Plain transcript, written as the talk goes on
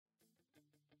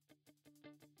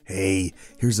Hey,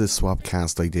 here's a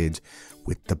swapcast I did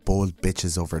with the bold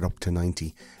bitches over at Up to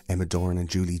 90, Emma Dorn and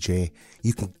Julie J.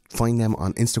 You can find them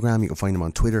on Instagram, you can find them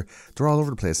on Twitter. They're all over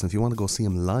the place, and if you want to go see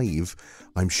them live,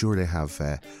 I'm sure they have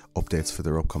updates for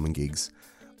their upcoming gigs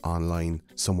online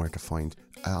somewhere to find.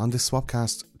 On this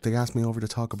swapcast, they asked me over to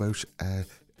talk about,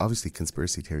 obviously,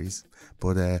 conspiracy theories,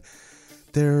 but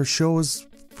their show is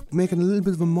making a little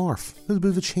bit of a morph, a little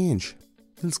bit of a change,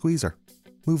 a little squeezer,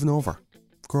 moving over,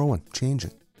 growing,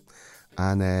 changing.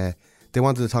 And they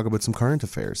wanted to talk about some current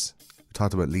affairs. We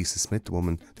talked about Lisa Smith,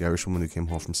 the Irish woman who came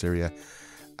home from Syria,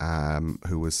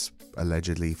 who was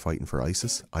allegedly fighting for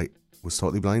ISIS. I was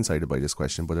totally blindsided by this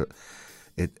question, but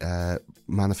it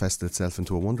manifested itself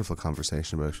into a wonderful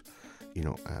conversation about,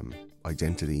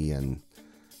 identity and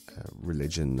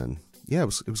religion, and yeah, it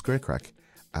was great crack.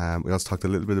 We also talked a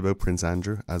little bit about Prince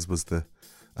Andrew, as was the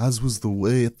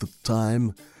way at the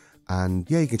time. And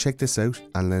yeah, you can check this out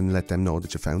and then let them know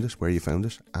that you found it, where you found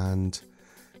it, and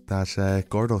that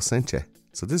Gordo sent you.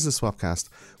 So this is a swapcast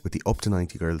with the Up to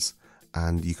 90 girls,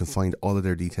 and you can find all of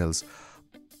their details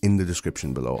in the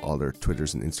description below, all their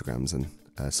Twitters and Instagrams and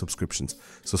subscriptions.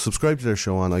 So subscribe to their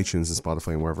show on iTunes and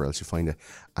Spotify and wherever else you find it.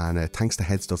 And thanks to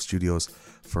Headstuff Studios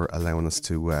for allowing us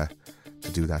to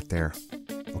do that there.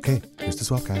 Okay, here's the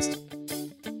swapcast.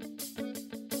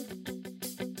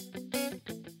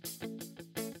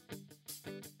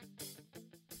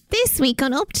 This week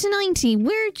on Up to 90,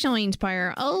 we're joined by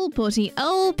our old buddy,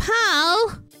 old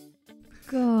pal,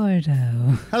 Gordo.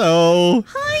 Hello.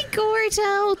 Hi,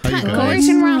 Gordo. How you guys?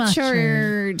 Gordon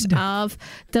Ratchard of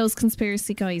Those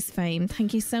Conspiracy Guys fame.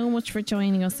 Thank you so much for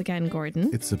joining us again, Gordon.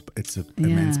 It's a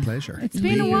immense pleasure. It's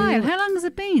been a while. How long has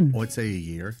it been? I'd say a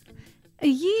year. A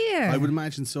year. I would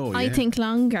imagine so. I yeah. think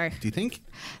longer. Do you think?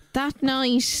 That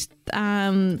night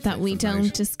that we Fateful don't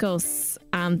night. discuss,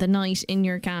 the night in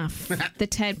your gaff, the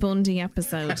Ted Bundy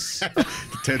episode, The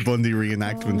Ted Bundy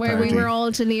reenactment where party. we were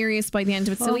all delirious by the end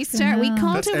of it. So we Fucking hell.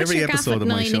 called That's it with every your gaff episode at of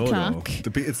my 9 show, o'clock.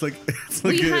 though. It's like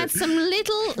We had some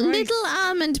little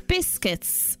almond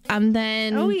biscuits, and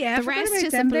then Oh yeah, I the forgot rest about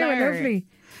is a them. They were blur. lovely.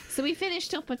 So we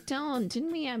finished up at dawn,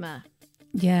 didn't we, Emma?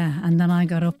 Yeah, and then I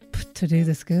got up to do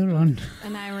the school run.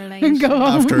 An hour later. And go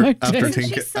home.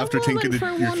 She's so woman for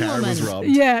your one car was woman. robbed.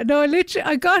 Yeah, no,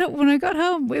 when I got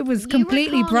home, it was You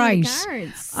completely were calling the bright.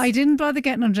 guards. I didn't bother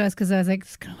getting undressed because I was like,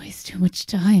 it's going to waste too much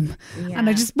time. Yeah. And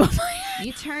I just put my head.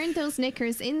 You turned those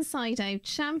knickers inside out,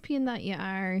 champion that you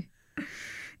are.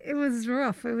 It was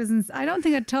rough. It was. I don't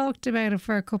think I talked about it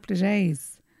for a couple of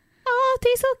days. Oh,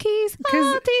 these cookies.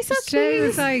 Oh, these Shay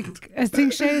was cookies. like, I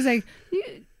think Shay was like,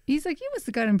 he's like, you must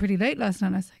have got in pretty late last night.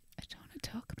 And I was like, I don't want to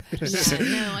talk about it.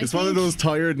 Yeah, no, It's one of those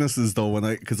tirednesses though,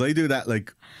 because I do that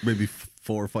like maybe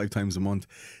 4 or 5 times a month.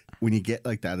 When you get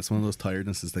like that, it's one of those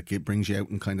tirednesses that brings you out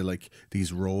in kind of like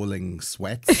these rolling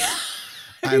sweats.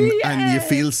 And you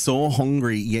feel so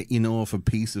hungry, yet if a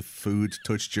piece of food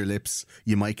touched your lips,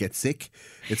 you might get sick.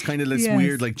 It's kind of this Yes.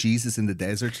 weird, like Jesus in the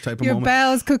desert type of Your moment.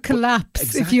 bowels could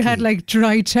collapse if you had exactly. like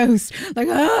dry toast. Like,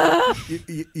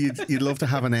 You'd love to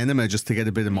have an enema just to get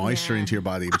a bit of moisture into your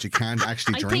body, but you can't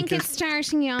actually I drink think it. it's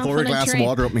starting you off Pour a on glass of drip.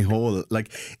 water up my hole.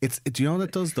 Like do you know what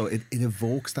it does though? It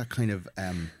evokes that kind of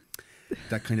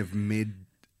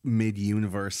mid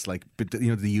universe, like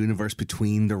the universe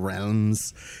between the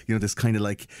realms. This kind of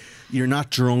like you're not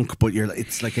drunk, but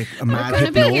it's like a mad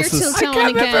gonna be here hypnosis. till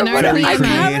I can't remember what Very I creative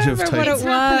can't remember type. what it It's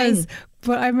happening. was,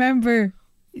 but I remember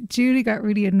Julie got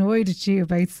really annoyed at you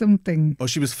about something. Oh,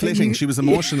 she was flitting. She was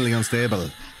emotionally unstable.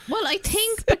 Well, I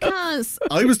think because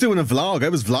I was doing a vlog. I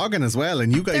was vlogging as well,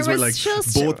 and you guys there were was like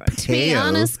just, both to be pale,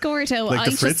 honest, Gordo, like I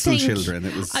the just Fritzl think children.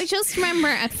 It was. I just remember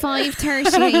at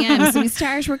 5:30 a.m. So we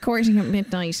started recording at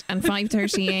midnight, and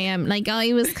 5:30 a.m. Like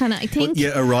I was kind of, I think. But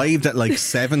you arrived at like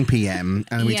 7 p.m.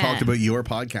 and we Yeah. talked about your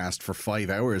podcast for 5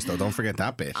 hours. Though, don't forget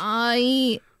that bit.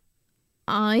 I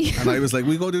And I was like,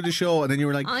 "We go do the show," and then you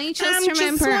were like, just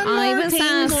remember I was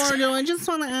asked I just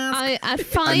want to ask. at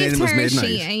And then it was 5:30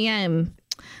 midnight. a.m.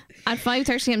 At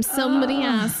 5:30 a.m. somebody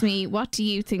asked me, "What do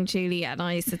you think, Julie?" And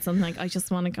I said something like, "I just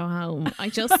want to go home." I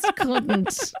just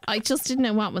couldn't. I just didn't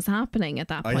know what was happening at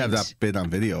that I point. have that bit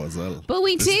on video as well. But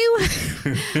we do,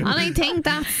 and I think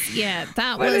that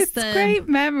But was it's the great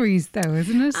memories, though,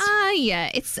 isn't it? yeah.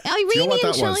 It's I Do you know really what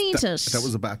that enjoyed was? it. That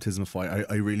was a baptism of fire.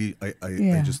 I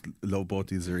Yeah. just love both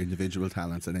these are individual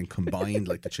talents, and then combined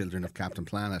like the children of Captain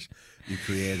Planet, you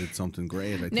created something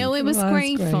great. I think. No, it was, It was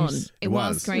great great. fun. It It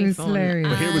was was. great It was fun. hilarious.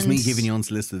 But here was me And giving you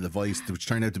unsolicited advice, which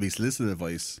turned out to be solicited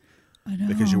advice. I know.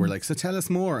 because you were like, so tell us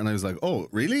more. And I was like, oh,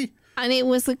 really? And it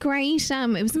was a great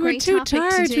we were great too topic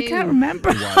tired. to do. We can't remember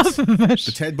It was. half of it.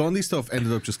 The Ted Bundy stuff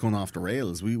ended up just going off the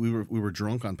rails. We were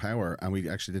drunk on power, and we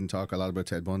actually didn't talk a lot about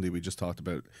Ted Bundy. We just talked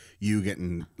about you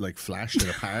getting like flashed at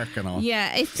a park and all.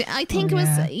 Yeah, I think it was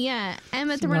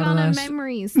Emma. There were a lot of lot of that.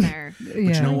 memories there. But you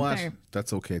know Yeah. what? There.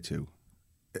 That's okay too.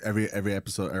 Every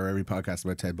episode or every podcast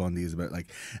about Ted Bundy is about like,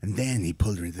 and then he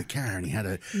pulled her into the car and he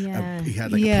had Yeah.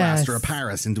 a Yes. plaster of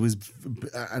Paris into his,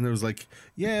 and it was like,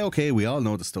 yeah, okay, we all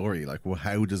know the story. Like, well,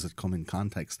 how does it come in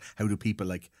context? How do people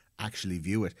like actually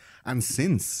view it? And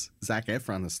since Zac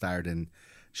Efron has starred in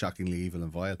Shockingly Evil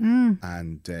and Vile,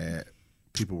 and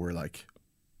people were like,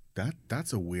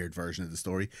 that's a weird version of the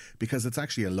story because it's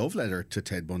actually a love letter to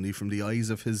Ted Bundy from the eyes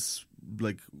of his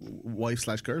like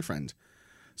wife/girlfriend.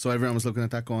 So everyone was looking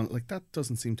at that going, like, that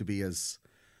doesn't seem to be as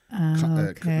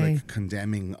Okay. like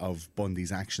condemning of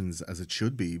Bundy's actions as it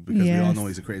should be, because we all Yes. know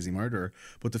he's a crazy murderer.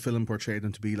 But the film portrayed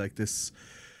him to be like this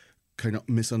kind of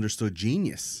misunderstood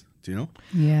genius. Do you know?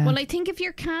 Yeah. Well, I think if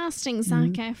you're casting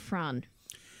Zac Efron,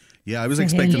 Yeah, I was For him.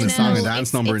 expecting You the song and know, dance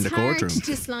it's- number in it's the hard courtroom. to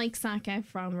dislike Zac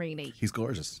Efron, really. He's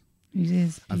gorgeous it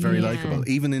is. and very Yeah. likable,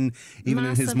 even in his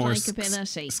Massive more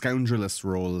likability. scoundrelous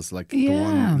roles, like the Yeah.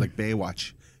 one like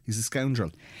Baywatch. He's a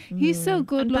scoundrel. He's so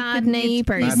good And looking. Bad You'd-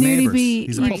 Neighbours. You'd Bad nearly Neighbours. be.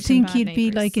 He's a You'd pup. think Bad he'd be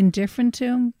Neighbours. like indifferent to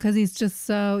him because he's just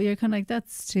so. You're kind of like,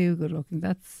 that's too good looking.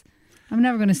 I'm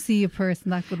never going to see a person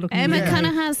that good looking. Emma in my kind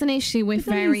of life. has an issue with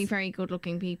But very, he's- very good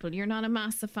looking people. You're not a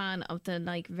massive fan of the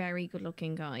like very good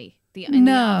looking guy. The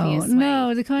No, obvious no,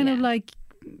 way. the kind of Yeah. like,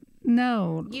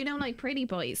 no, You don't like pretty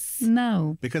boys.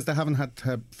 no. Because they haven't had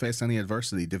to face any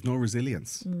adversity. They've no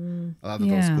resilience. A lot of those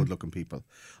Yeah. good looking people.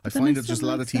 I then find I that just a still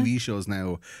lot of like TV shows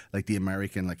now, like the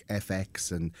American, like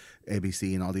FX and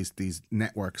ABC and all these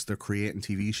networks, they're creating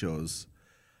TV shows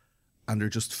and they're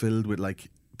just filled with like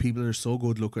people that are so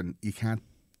good looking, you can't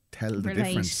tell the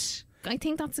difference. I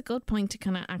think that's a good point to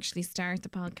kind of actually start the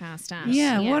podcast at.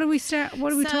 Yeah, what do we start?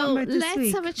 What are we So talking about this let's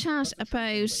week? have a chat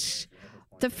about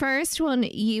the first one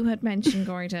you had mentioned,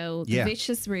 Gordo. Yeah. The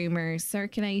vicious rumour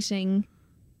circulating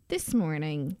this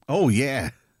morning. Oh,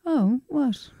 yeah. Oh,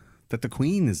 what? That the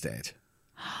Queen is dead.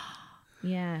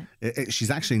 Yeah.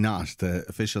 She's actually not. The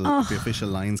official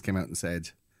lines came out and said,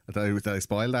 did I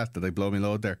spoil that? Did I blow my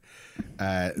load there?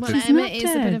 Well, She's Emma not is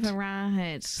a bit of dead. a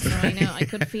rawhead, so I know I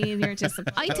could feel your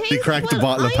disappointment. I think He cracked a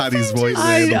bottle of I Paddy's found White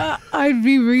it- Label. I'd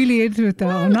be really into it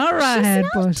though. Not Rahead,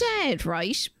 She's not but dead,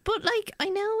 right? But like, I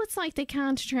know it's like they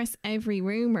can't address every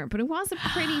rumor, but it was a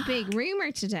pretty big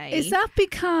rumor today. is that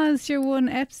because your one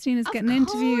Epstein is Of getting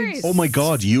interviewed? course. Oh my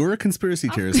God, you're a conspiracy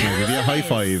theorist now. Give you a high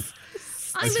five.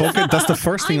 That's the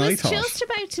first thing I was thought. just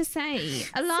about to say.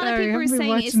 A lot Sorry, of people I were haven't been saying,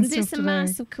 watching isn't stuff this a today."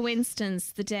 massive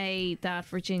coincidence the day that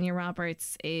Virginia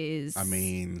Roberts is I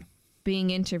mean, being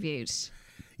interviewed?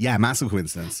 yeah, massive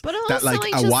coincidence. But that also like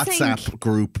I a just WhatsApp think-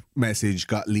 group message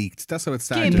got leaked. That's how it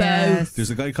started. Gibbo. Yes. There's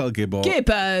a guy called Gibbo.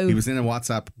 Gibbo. He was in a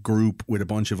WhatsApp group with a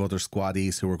bunch of other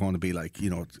squaddies who were going to be like,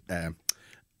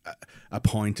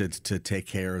 appointed to take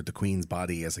care of the Queen's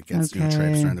body as it gets traipsed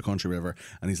Okay. around the country, whatever.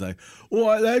 And he's like, "All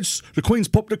right, lads, the Queen's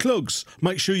popped the clugs.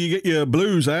 Make sure you get your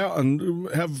blues out and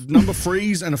have number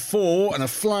threes and a four and a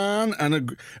flan and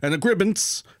a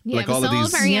gribbance." Yeah, like it was all of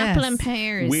these very Yes. apple and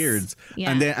pears. weirds.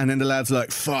 Yeah. And then the lad's like,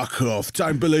 "Fuck off.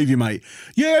 Don't believe you, mate."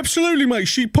 "Yeah, absolutely, mate.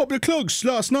 She popped the clugs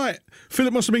last night.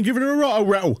 Philip must have been giving her a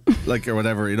rattle." Like, or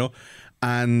whatever,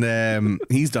 And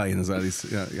he's dying as well. He's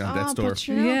on death's door. But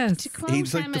you know, Yes. to quote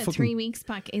He's like Emma the fucking- 3 weeks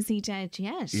back, is he dead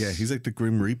yet? Yeah, he's like the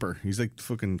Grim Reaper. He's like the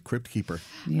fucking Crypt Keeper.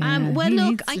 Yeah, Well, he look,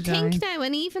 needs I to think die. now,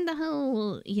 and even the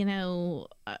whole,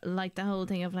 like the whole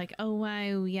thing of like, oh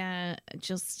wow, yeah, it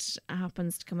just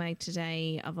happens to come out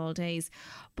today of all days.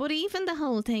 But even the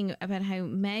whole thing about how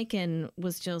Meghan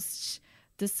was just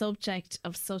the subject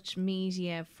of such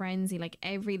media frenzy, like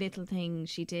every little thing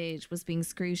she did was being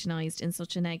scrutinised in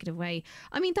such a negative way.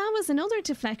 I mean, that was another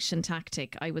deflection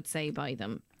tactic, I would say, by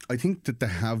them. I think that they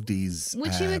have these.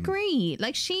 Would you agree?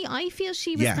 Like I feel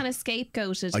she was Yeah. kind of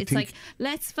scapegoated. I It's think- like,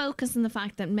 let's focus on the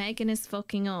fact that Meghan is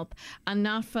fucking up and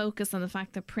not focus on the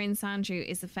fact that Prince Andrew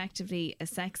is effectively a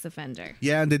sex offender.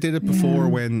 Yeah, and they did it before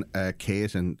when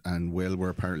Kate and Will were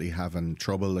apparently having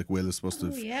trouble. Like Will is supposed to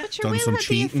have yeah. But your done Will some had the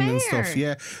cheating and affair. stuff.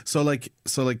 Yeah,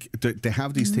 so they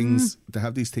have these things. They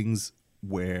have these things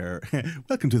where.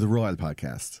 Welcome to the Royal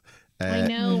Podcast. I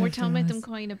know, we're talking about them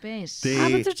quite a bit.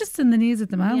 But they're just in the news at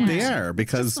the moment. They are,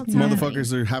 because what's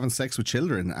motherfuckers are having sex with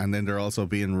children and then they're also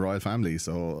being royal family.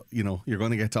 So, you're going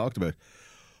to get talked about.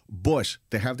 But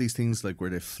they have these things like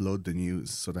where they flood the news.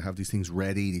 So they have these things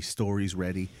ready, these stories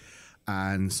ready.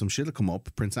 and some shit will come up.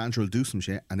 Prince Andrew will do some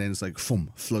shit, and then it's like,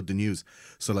 flood the news.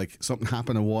 So like something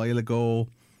happened a while ago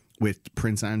with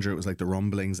Prince Andrew. It was like the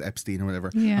rumblings, Epstein or whatever.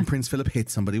 Yeah. And Prince Philip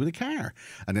hit somebody with a car,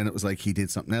 and then it was like he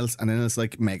did something else, and then it's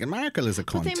like Meghan Markle is a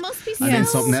cunt. But they must be and then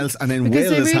so- something else, and then Because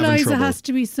Will they is having realise it trouble has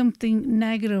to be something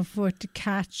negative for it to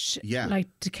catch, Yeah. like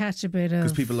to catch a bit of.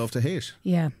 because people love to hate.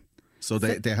 Yeah. So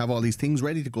they have all these things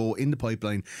ready to go in the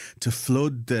pipeline to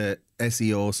flood the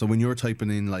SEO. So when you're typing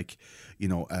in like, you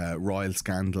know, royal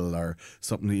scandal or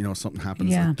something, you know, something happens.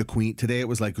 Yeah. Like the Queen today, it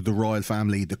was like the royal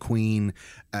family, the Queen,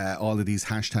 all of these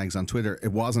hashtags on Twitter.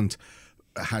 It wasn't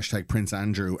hashtag Prince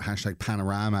Andrew, hashtag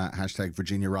Panorama, hashtag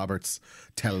Virginia Roberts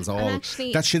tells all.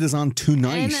 actually, That shit is on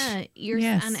tonight. Emma,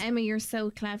 Yes. and Emma, you're so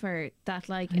clever that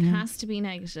like it has to be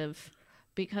negative.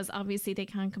 Because obviously they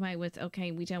can't come out with,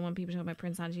 okay, we don't want people talking about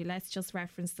Prince Andrew. Let's just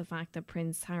reference the fact that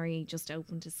Prince Harry just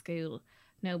opened a school.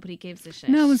 Nobody gives a shit.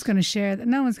 No one's going to share that.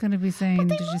 No one's going to be saying,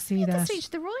 They "Did you must see be at the that?" stage.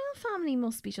 The royal family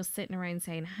must be just sitting around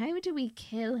saying, how do we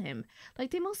kill him?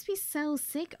 Like, they must be so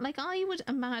sick. Like, I would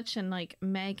imagine, like,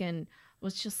 Meghan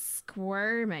was just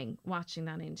squirming watching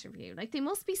that interview. Like, they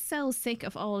must be so sick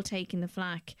of all taking the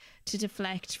flack to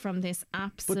deflect from this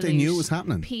absolute knew it was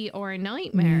happening. PR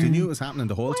nightmare. They knew it was happening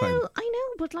the whole time. Well, I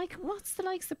know, but like, what's the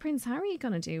likes of Prince Harry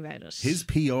going to do about it? His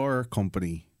PR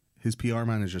company, his PR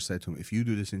manager said to him, if you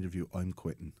do this interview, I'm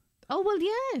quitting. Oh, well,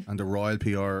 yeah. And the royal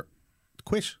PR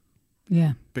quit.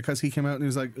 Yeah. Because he came out and he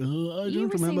was like, I You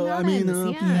don't were saying remember. that, I mean,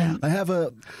 Ems, yeah. I have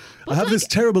like- this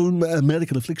terrible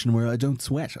medical affliction where I don't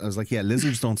sweat. I was like, yeah,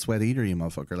 lizards don't sweat either, you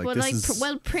motherfucker. Like, Well, this like,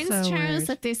 is Prince so Charles weird.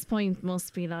 at this point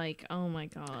must be like, oh my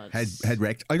God. head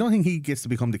wrecked. I don't think he gets to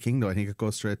become the king, though. I think it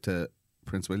goes straight to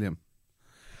Prince William.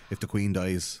 If the Queen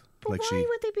dies, But like why she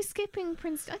would they be skipping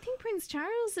Prince? I think Prince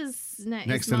Charles is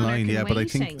next is in line, monarch yeah. But I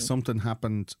waiting. think something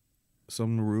happened.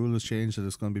 Some rule has changed that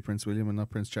it's going to be Prince William and not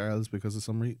Prince Charles because of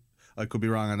some reason. I could be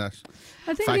wrong on that.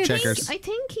 I think Fact it's- checkers. I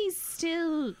think he's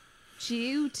still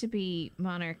due to be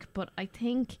monarch, but I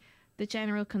think the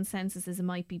general consensus is it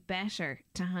might be better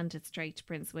to hand it straight to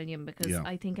Prince William because Yeah.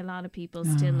 I think a lot of people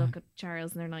still look at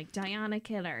Charles and they're like, Diana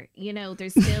killer. You know,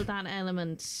 there's still that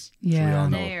element Yeah.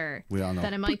 know. there We all know.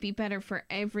 that it might be better for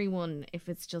everyone if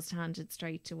it's just handed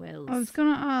straight to Wills. I was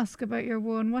going to ask about your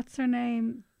one. What's her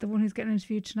name? The one who's getting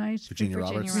interviewed tonight? Virginia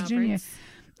Roberts. Virginia.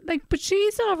 Like, but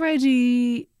she's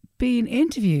already been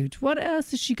interviewed. What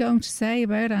else is she going to say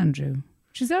about Andrew?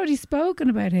 She's already spoken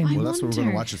about him. Well, that's what we're going to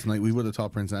wonder. watch it tonight. We would have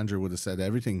thought Prince Andrew would have said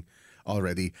everything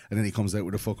already, and then he comes out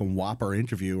with a fucking whopper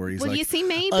interview where he's Well, like, you see,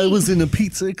 maybe I was in a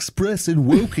Pizza Express in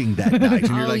Woking that night. And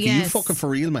you're Oh, like, you yes. fucking for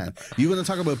real, man. You going to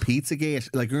talk about Pizzagate?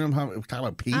 Like, you're going to talk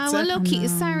about pizza? Ah, well, look,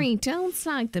 sorry, don't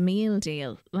slag the meal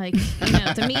deal. Like, you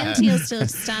know, the meal deal still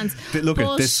stands. Look,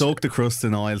 but they soak the crust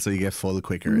in oil so you get full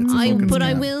quicker. It's a I fucking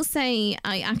scam. will say,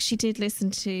 I actually did listen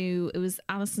to, it was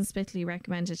Alison Spitley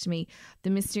recommended to me,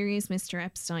 The Mysterious Mr.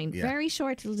 Epstein. Yeah. Very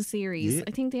short little series. Yeah.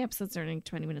 I think the episodes are like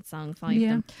 20 minutes long, 5 Yeah. of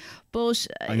them. But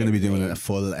I'm going to be doing a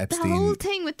full the Epstein whole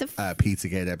thing with the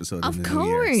Pizzagate episode of in the new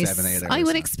year. course, 7-8 hours. I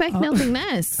would expect nothing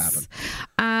less.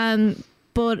 happen.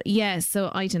 But yeah, so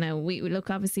I don't know. We look,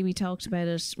 obviously, we talked about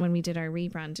it when we did our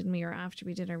rebrand, didn't we? Or after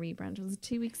we did our rebrand, was it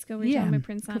 2 weeks ago? We were Yeah, talking about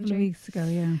Prince a couple Andrew. of weeks ago,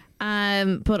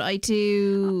 yeah. But I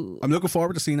do. I'm looking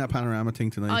forward to seeing that panorama thing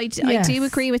tonight. I Yes. do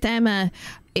agree with Emma.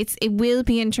 It will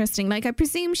be interesting. Like, I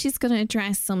presume she's going to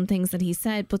address some things that he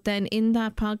said, but then in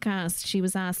that podcast, she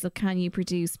was asked, "Look, can you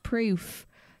produce proof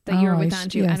that Oh, you're with right,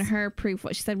 Andrew?" yes. And her proof,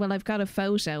 what she said, "Well, I've got a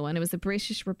photo," and it was a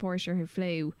British reporter who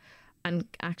flew and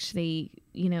actually,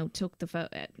 you know, took the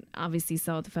photo. Obviously,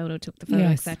 saw the photo, took the photo,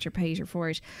 Yes. etc. Paid her for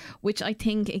it, which I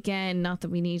think, again, not that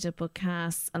we need it, but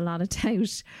casts a lot of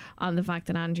doubt on the fact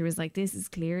that Andrew was like, this is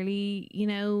clearly, you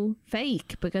know,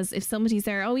 fake. Because if somebody's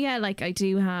there, oh yeah, like I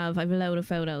have a load of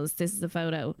photos. This is a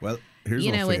photo. well, here's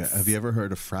You one know, for you. it's- Have you ever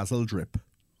heard of Frazzle Drip?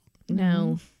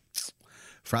 No,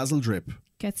 Frazzle Drip.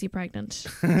 gets you pregnant.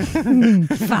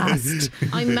 Fast.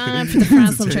 I'm mad for the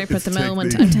frazzle trip at the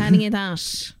moment. I'm telling you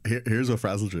that. Here's what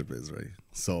Frazzle Drip is, right?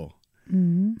 So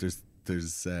there's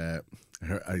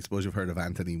I suppose you've heard of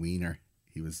Anthony Weiner.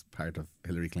 He was part of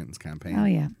Hillary Clinton's campaign. Oh,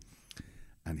 yeah.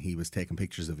 And he was taking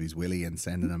pictures of his willy and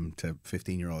sending them to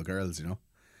 15-year-old girls, you know.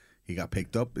 He got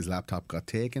picked up, his laptop got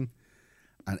taken,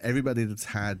 and everybody that's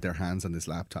had their hands on this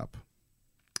laptop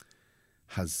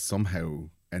has somehow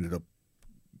ended up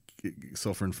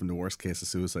suffering from the worst case of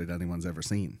suicide anyone's ever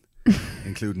seen,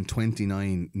 including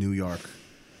 29 New York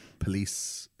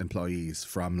police employees,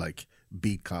 from like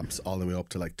beat cops all the way up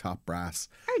to like top brass.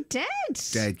 Are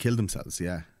dead. Killed themselves,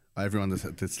 yeah. Everyone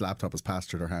this laptop has passed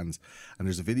through their hands, and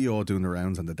there's a video doing the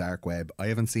rounds on the dark web. I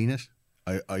haven't seen it.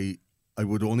 I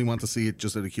would only want to see it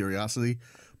just out of curiosity,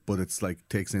 but it's like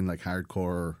takes in like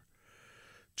hardcore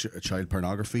child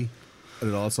pornography. And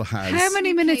it also has. How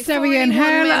many minutes are we 41 in?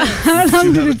 minutes. How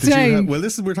long did it take? Well,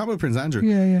 we're talking about Prince Andrew.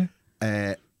 Yeah,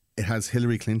 yeah. It has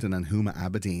Hillary Clinton and Huma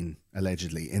Abedin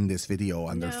allegedly in this video,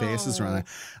 and their faces are on it.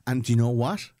 And do you know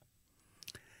what?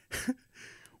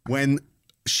 When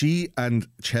she and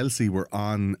Chelsea were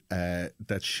on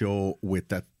that show with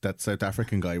that South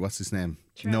African guy, what's his name?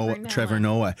 Trevor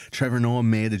Noah. Trevor Noah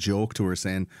made a joke to her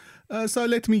saying, so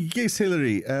let me guess,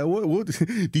 Hillary, what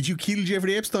did you kill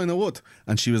Jeffrey Epstein or what?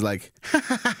 And she was like,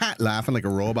 laughing like a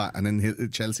robot. And then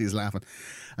Chelsea is laughing.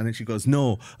 And then she goes,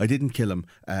 no, I didn't kill him.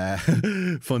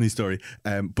 Funny story.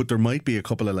 But there might be a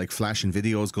couple of like flashing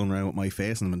videos going around with my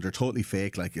face in them, and they're totally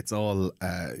fake. Like it's all,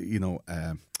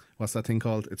 what's that thing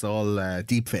called? It's all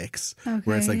deep fakes.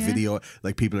 Where it's like video,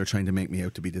 like people are trying to make me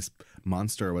out to be this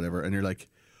monster or whatever. And you're like,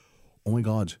 oh my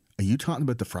God, are you talking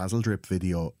about the Frazzle Drip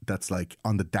video that's like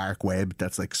on the dark web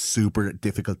that's like super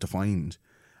difficult to find?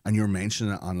 And you're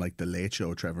mentioning it on like the Late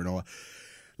Show, Trevor Noah.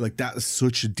 Like that is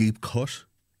such a deep cut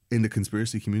in the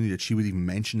conspiracy community that she would even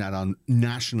mention that on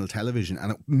national television.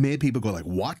 And it made people go like,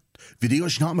 what? Video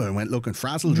is she talking about? And went looking,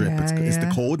 Frazzle Drip. It's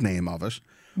the code name of it.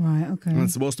 Right, okay. And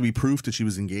it's supposed to be proof that she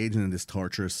was engaging in this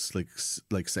torturous, like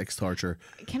sex torture.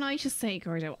 Can I just say,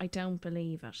 Gordo, I don't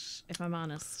believe it, if I'm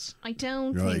honest. I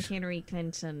don't think Hillary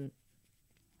Clinton...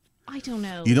 I don't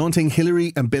know. You don't think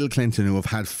Hillary and Bill Clinton, who have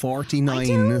had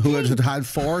 49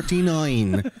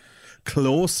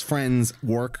 close friends,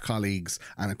 work colleagues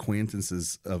and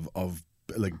acquaintances of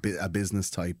like a business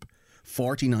type,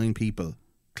 49 people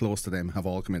close to them have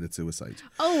all committed suicide.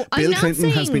 Bill Clinton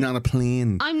has been on a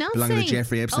plane belonging to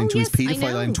Jeffrey Epstein to his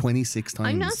paedophile line 26 times.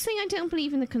 I'm not saying I don't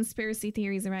believe in the conspiracy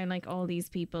theories around like all these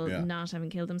people not having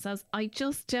killed themselves. I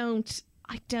just don't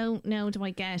know, do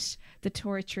I get the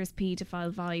torturous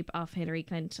paedophile vibe of Hillary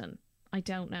Clinton? I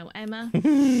don't know. Emma? I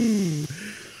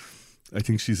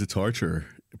think she's a torturer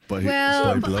by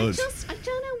blood. I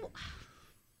don't know.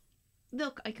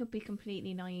 Look, I could be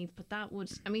completely naive, but that would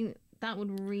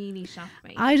really shock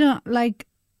me. I don't, like,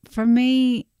 for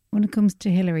me, when it comes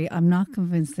to Hillary, I'm not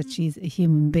convinced that she's a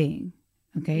human being.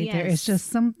 Okay, yes. There is just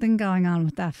something going on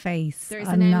with that face. There's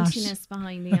an emptiness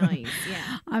behind the eyes.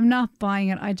 Yeah, I'm not buying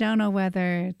it. I don't know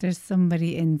whether there's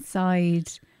somebody inside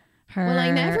her. Well,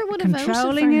 I never would have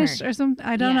controlling voted for it or something.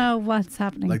 I don't know what's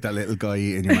happening. Like that little guy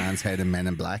in your man's head in Men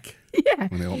in Black. Yeah,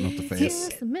 when they open up the face.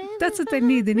 That's what they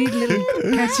need. They need a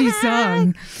little catchy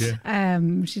song. Yeah.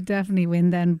 She'd definitely win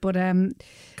then. But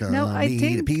no, I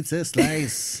think a pizza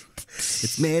slice.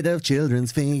 It's made of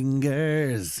children's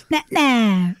fingers.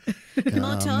 Nah.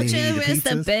 More torture is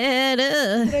the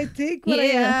better. But I think what I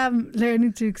am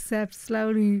learning to accept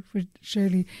slowly for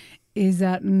Shirley is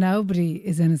that nobody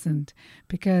is innocent,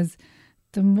 because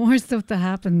the more stuff that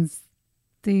happens,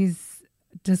 these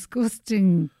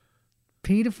disgusting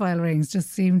paedophile rings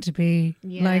just seem to be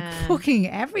like fucking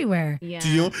everywhere.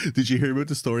 Yeah. Did you hear about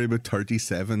the story about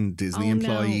 37 Disney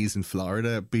employees in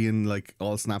Florida being like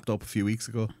all snapped up a few weeks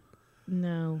ago?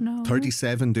 No.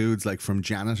 37 dudes, like from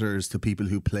janitors to people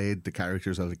who played the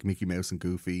characters of like Mickey Mouse and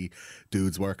Goofy,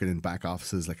 dudes working in back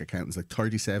offices like accountants, like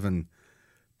 37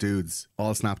 dudes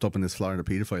all snapped up in this Florida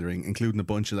paedophile ring, including a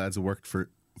bunch of lads who worked for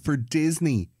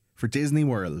Disney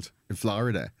World in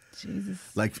Florida. Jesus.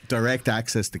 Like direct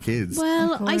access to kids.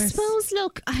 Well, I suppose,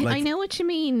 look, I know what you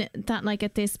mean, that like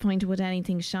at this point, would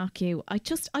anything shock you? I'd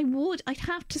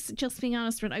have to just being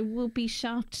honest with it, I would be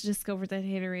shocked to discover that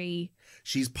Hillary...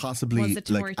 She's possibly was a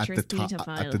like at the top,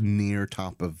 at the near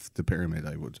top of the pyramid.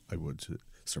 I would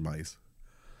surmise.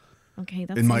 Okay,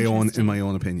 that's in my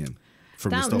own opinion.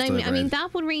 From the stuff that I've read. I mean,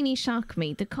 that would really shock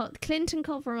me. The Clinton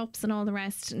cover-ups and all the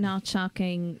rest, not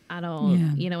shocking at all.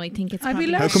 Yeah. You know, I think it's. How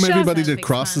come everybody that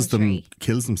crosses them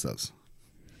kills themselves?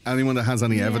 Anyone that has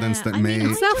any evidence that may.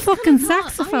 It's that fucking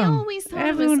saxophone. I always thought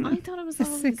I thought it was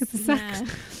sick of the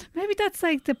sax. Maybe that's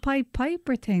like the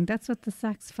Piper thing. That's what the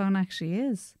saxophone actually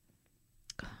is.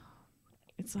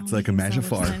 It's like a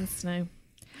metaphor.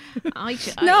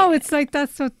 No, it's like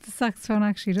that's what the saxophone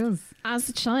actually does. As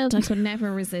a child, I could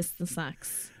never resist the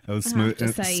sax. Oh, smooth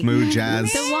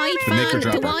jazz. The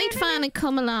white fan had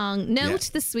come along. No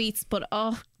to the sweets, but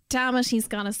oh, damn it, he's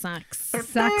got a sax.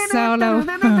 Sax solo.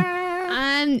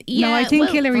 And no, I think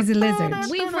Hillary's a lizard.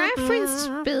 We've referenced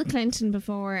Bill Clinton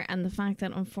before, and the fact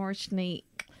that unfortunately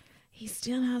he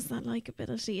still has that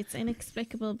likability. It's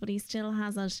inexplicable, but he still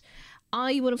has it.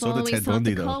 I would have always thought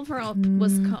the cover-up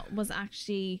was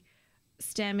actually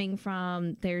stemming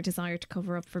from their desire to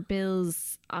cover up for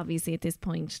Bill's. Obviously, at this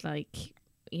point, like,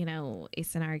 you know,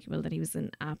 it's inarguable that he was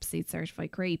an absolute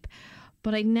certified creep.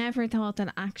 But I never thought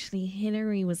that actually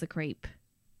Hillary was a creep.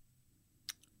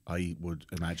 I would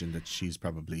imagine that she's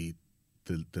probably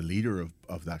the leader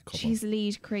of that couple. She's the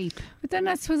lead creep. But then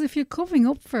I suppose if you're covering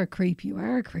up for a creep, you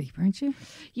are a creep, aren't you?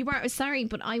 You are sorry,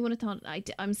 but I would have thought.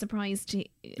 I'm surprised to.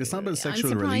 It's not about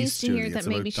sexual I'm surprised release, to hear Julie. that It's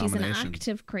maybe about she's domination. an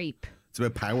active creep. It's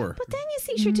about power. But then you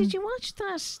see, sure, did you watch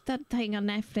that thing on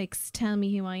Netflix? Tell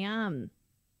Me Who I Am.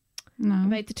 No.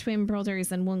 About the twin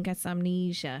brothers and one gets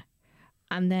amnesia.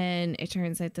 And then it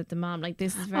turns out that the mom, like,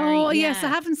 this is very... Oh, yes, I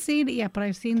haven't seen it yet, but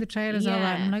I've seen the trailers all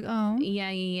right. And I'm like, oh.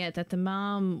 Yeah, that the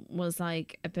mom was,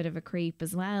 like, a bit of a creep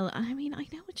as well. And I mean, I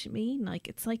know what you mean. Like,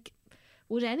 it's like,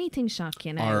 would anything shock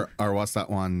you now? Or what's that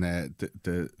one,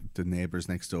 the neighbours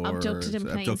next door? Abducted in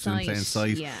plain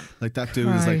sight. Yeah. Like, that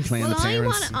dude is, like, playing the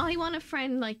parents. I want a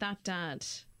friend like that, Dad.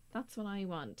 That's what I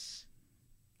want.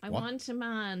 I What? want a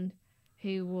man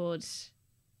who would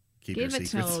Keep give your a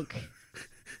secrets. tug.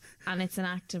 And it's an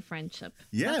active friendship.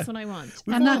 Yeah. That's what I want.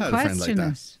 We've And all not had a friend like question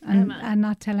that. it. And, man. and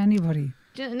not tell anybody.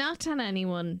 Not tell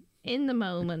anyone in the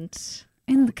moment.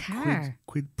 In the car.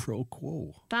 Quid pro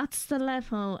quo. That's the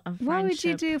level of friendship What would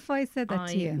you do if I said that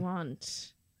to I you?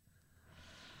 want.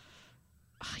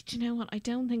 Do you know what? I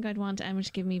don't think I'd want Emma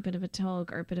to give me a bit of a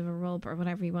tug or a bit of a rub or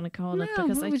whatever you want to call No, it.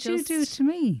 Because what I would just, you do to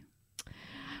me?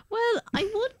 Well, I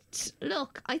would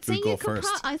look. I'd say Who'd go you could.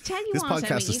 first? I'll tell you This what. podcast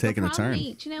Emma, is you could taking a turn.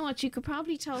 probably- Do you know what? You could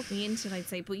probably talk me into it. I'd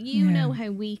say, but you Yeah. know how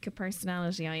weak a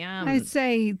personality I am. I'd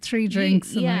say 3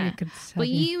 drinks and yeah, I could tell but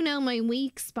you. you know my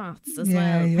weak spots as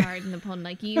Yeah, well. yeah. Pardon the pun.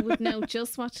 Like you would know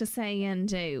just what to say and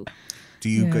do. Do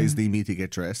you Yeah. guys need me to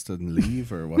get dressed and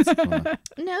leave, or what's going on?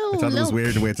 No, I thought it was look.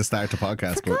 weird the way to start the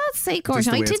podcast, For but God's sake, just Gordon, the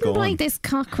I way it's didn't buy going. this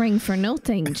cock ring for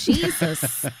nothing. Jesus.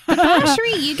 The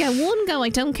battery, you get one go. I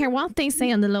don't care what they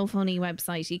say on the Love Honey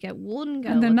website. You get one go.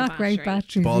 And they're with not the great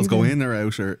battery. batteries. balls go either. in or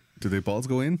out, or do the balls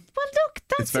go in? Well, look,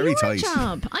 that's It's very your tight.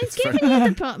 job. I've It's given very- you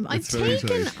the problem. I've it's very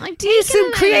taken. tight. I've taken Use some it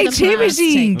out of the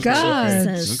creativity, plastic.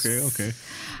 God. Jesus. Okay.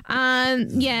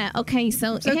 Yeah. Okay.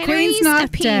 So The Hillary's Queen's a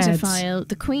not dead. paedophile.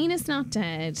 The Queen is not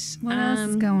dead. What else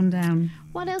is going down?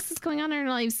 What else is going on in our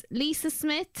lives? Lisa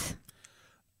Smith.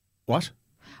 What?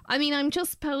 I mean, I'm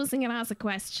just posing it as a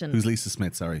question. Who's Lisa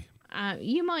Smith? Sorry.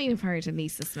 You might have heard of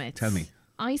Lisa Smith. Tell me.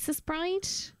 ISIS Bride.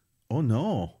 Oh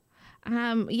no.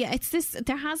 Yeah, it's this.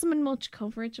 There hasn't been much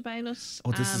coverage about it.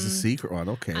 Oh, this is a secret one.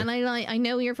 Okay. And I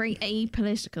know you're very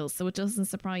apolitical, so it doesn't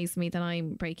surprise me that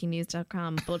I'm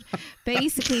breakingnews.com. But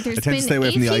basically, there's I tend been, to stay away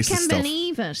if from the you ISIS can stuff.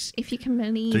 believe it, if you can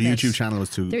believe Their it, YouTube channel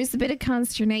was too. there's a bit of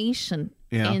consternation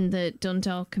Yeah. in the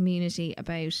Dundalk community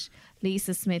about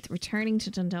Lisa Smith returning to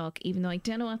Dundalk, even though I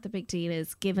don't know what the big deal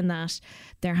is, given that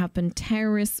there have been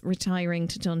terrorists retiring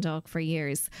to Dundalk for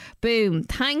years. Boom.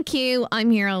 Thank you. I'm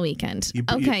here all weekend.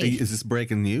 Okay. Is this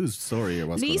breaking news story or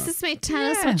what's Lisa going on? Smith,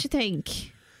 tell us what you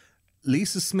think.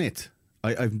 Lisa Smith.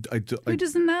 Who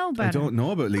doesn't know about I don't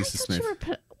know about I Lisa thought Smith. you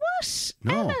were what?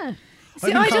 No. Emma?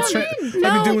 See, I don't- I've been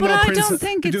no, doing but all I Prince, don't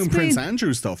think been it's doing Prince been-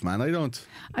 Andrew stuff, man. I don't.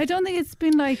 I don't think it's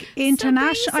been like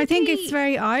international. I think it's basically-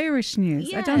 very Irish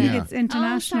news. I don't Yeah. think it's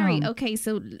international. Oh, sorry. Okay,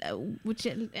 so would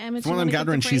you, Emma, do From you what I'm wanna give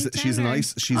gathering, the she's breakdown, an or-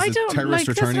 ISIS. She's I a don't terrorist like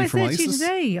returning that's from what I said to you ISIS.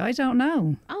 today. I don't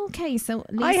know. Okay, so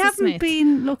Lisa I haven't Smith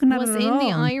been looking at was it at in all.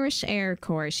 the Irish Air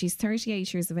Corps. She's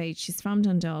 38 years of age. She's from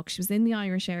Dundalk. She was in the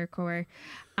Irish Air Corps,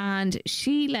 and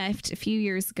she left a few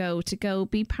years ago to go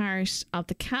be part of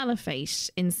the Caliphate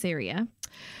in Syria.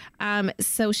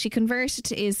 So she converted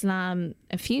to Islam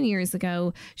a few years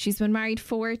ago. She's been married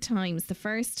 4 times. The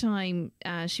first time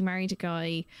she married a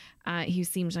guy who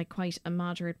seemed like quite a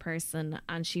moderate person,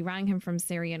 and she rang him from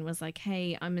Syria and was like,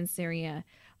 "Hey, I'm in Syria.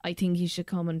 I think you should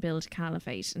come and build a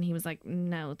caliphate." And he was like,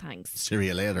 "No, thanks."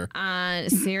 Syria later.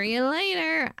 Syria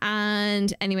later.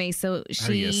 And anyway, so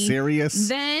Are you she serious?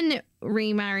 then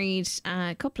remarried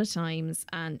a couple of times,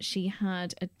 and she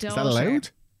had a daughter. Is that allowed?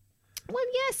 Well,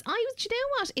 yes. Do you know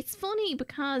what? It's funny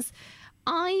because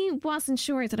I wasn't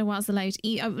sure that I was allowed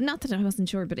to not that I wasn't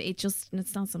sure, but it's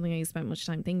not something I spent much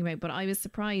time thinking about, but I was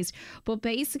surprised. But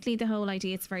basically the whole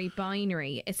idea, it's very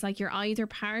binary. It's like you're either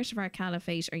part of our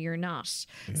caliphate or you're not.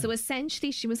 Yeah. So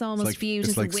essentially she was almost viewed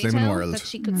as a widow that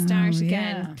she could start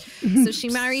again. So she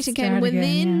married again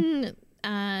within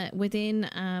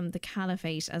the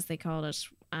caliphate, as they call it,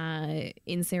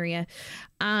 in Syria.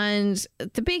 And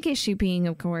the big issue being,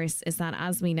 of course, is that,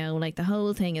 as we know, like the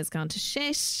whole thing has gone to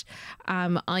shit.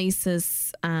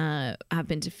 ISIS have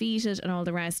been defeated and all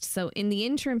the rest. So in the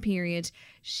interim period,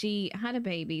 she had a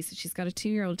baby. So she's got a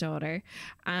 2-year-old daughter.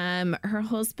 Her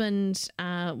husband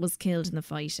was killed in the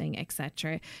fighting,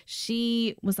 etc.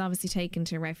 She was obviously taken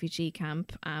to a refugee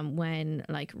camp when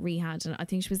like Riyadh, and I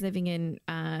think she was living in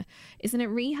isn't it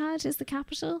Riyadh is the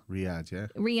capital? Riyadh, yeah.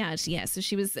 Riyadh, yeah. So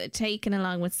she was taken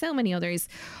along with so many others.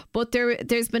 But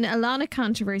there's been a lot of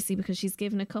controversy because she's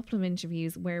given a couple of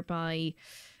interviews whereby,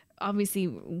 obviously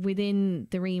within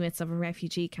the remits of a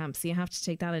refugee camp, so you have to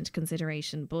take that into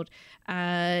consideration. But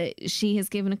she has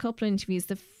given a couple of interviews.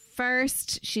 The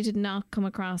first, she did not come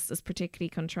across as particularly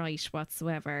contrite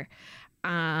whatsoever.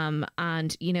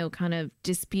 And, you know, kind of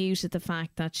disputed the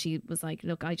fact that she was like,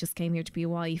 look, I just came here to be a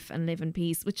wife and live in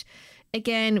peace, which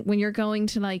again, when you're going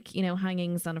to like, you know,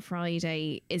 hangings on a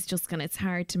Friday, is just gonna, it's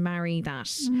hard to marry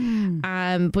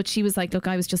that. But she was like, look,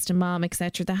 I was just a mom,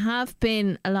 etc. There have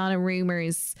been a lot of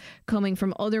rumours coming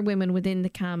from other women within the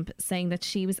camp saying that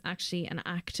she was actually an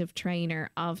active trainer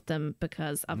of them,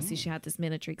 because obviously she had this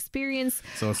military experience.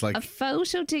 So it's like a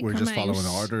photo did we're come just out, following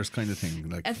orders kind of thing.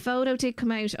 Like a photo did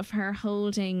come out of her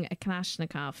holding a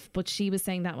Kalashnikov, but she was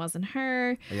saying that wasn't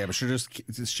her. yeah, but sure, just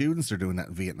the students are doing that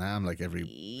in Vietnam like every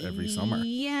summer.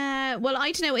 Yeah, well,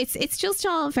 I don't know. It's just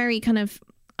all very kind of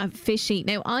fishy.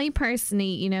 Now, I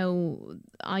personally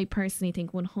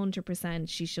think 100%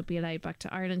 she should be allowed back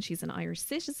to Ireland. She's an Irish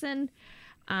citizen.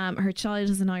 Her child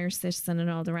is an Irish citizen and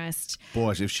all the rest.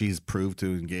 But if she's proved to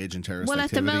engage in terrorist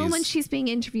activities, at the moment she's being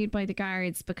interviewed by the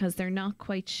guards because they're not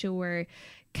quite sure.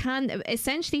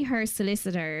 Essentially her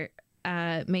solicitor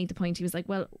made the point. He was like,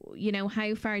 well, you know,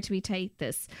 how far do we take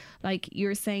this? Like,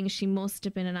 you're saying she must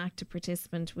have been an active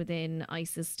participant within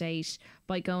ISIS state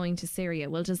by going to Syria.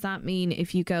 Well, does that mean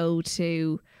if you go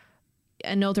to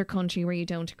another country where you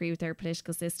don't agree with their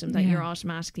political system that you're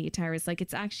automatically a terrorist? Like,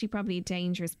 it's actually probably a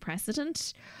dangerous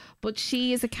precedent. But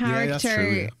she is a character, that's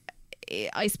true,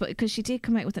 I suppose, because she did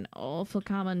come out with an awful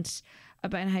comment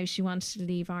about how she wanted to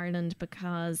leave Ireland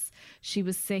because she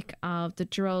was sick of the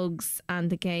drugs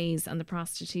and the gays and the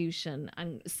prostitution,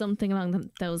 and something along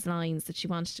those lines, that she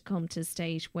wanted to come to a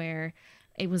state where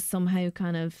it was somehow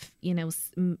kind of, you know,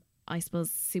 I suppose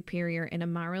superior in a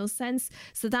moral sense.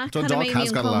 So that kind of made me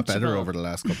has got a lot better uncomfortable. over the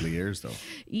last couple of years, though.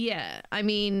 Yeah, I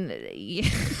mean, yeah.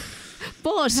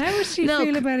 But how would she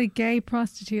feel about a gay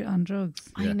prostitute on drugs?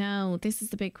 I know, this is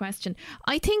the big question.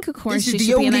 I think, of course, This she is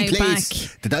the should be only allowed place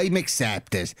back. that I'm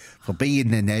accepted for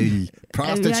being an old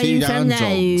prostitute on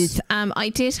drugs. I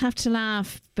did have to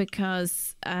laugh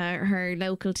because her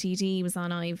local TD was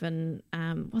on Ivan.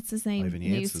 What's his name? Ivan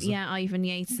Yates, is it? Yeah, Ivan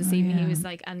Yates this evening. He was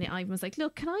like, and Ivan was like,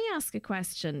 "Look, can I ask a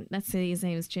question?" Let's say his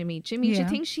name is Jimmy. Jimmy, do you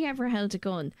think she ever held a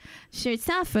gun? Sure, it's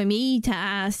not for me to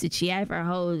ask did she ever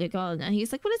hold a gun. And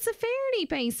he's like, "Well, it's a fairly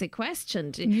basic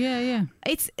question." Yeah.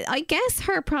 It's, I guess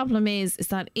her problem is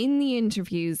that in the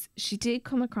interviews she did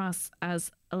come across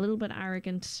as a little bit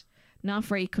arrogant, not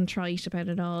very contrite about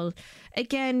it all.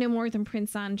 Again, no more than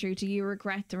Prince Andrew. Do you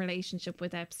regret the relationship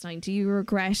with Epstein? Do you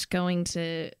regret going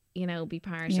to, you know, be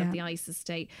part of the ISIS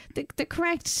state? The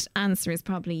correct answer is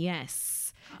probably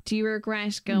yes. Do you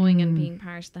regret going and being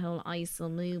part of the whole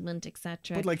ISIL movement,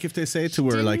 etc.? But like, if they say to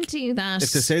her, like, do that,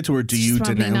 if they say to her, do she's you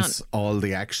probably denounce not. all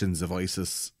the actions of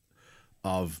ISIS,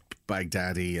 of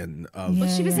Baghdadi, and of But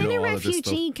she was you in know, a all of this stuff?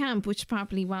 refugee camp, which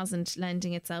probably wasn't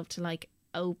lending itself to like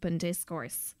open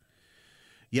discourse.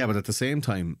 Yeah, but at the same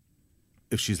time,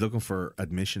 if she's looking for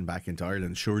admission back into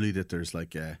Ireland, surely that there's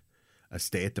like a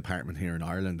State Department here in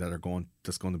Ireland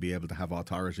that's going to be able to have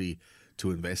authority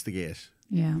to investigate.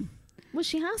 Yeah. Well,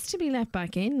 she has to be let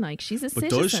back in. Like, she's a But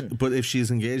citizen. but if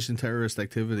she's engaged in terrorist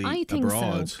activity I think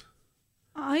abroad, so.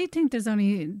 I think there's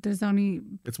only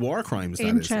it's war crimes. That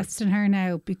interest in her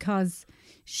now because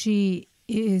she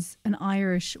is an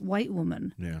Irish white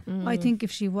woman. is, like, Mm. I think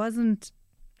if she wasn't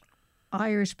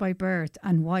Irish by birth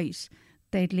and white,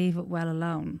 they'd leave it well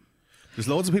alone. there's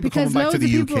loads of people Because coming back to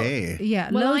loads the of people, UK. yeah,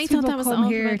 Well, loads I of thought people that was come awful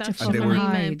here about to that And they fucking were-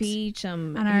 hide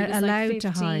Beecham, and who are was, like, allowed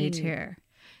to hide 15. here.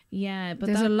 Yeah, but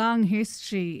There's that, a long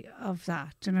history of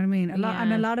that. Do you know what I mean?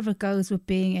 And a lot of it goes with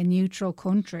being a neutral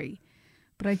country.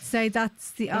 But I'd say that's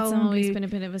the it's always only been a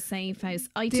bit of a safe house.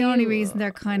 the only reason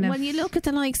they're kind of. When you look at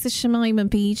the likes of Shemima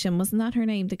Beecham, wasn't that her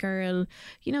name? The girl,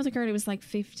 you know, the girl who was like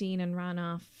 15 and ran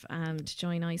off to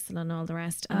join ISIL and all the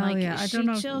rest. And Oh like, yeah, I she don't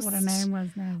know just, what her name was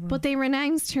now. But they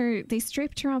renounced her. They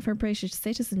stripped her of her British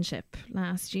citizenship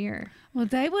last year. Well,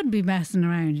 they wouldn't be messing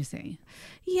around, you see.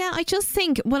 Yeah, I just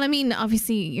think, well, I mean,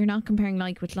 obviously you're not comparing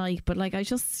like with like, but like, I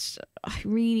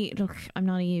really, look, I'm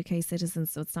not a UK citizen,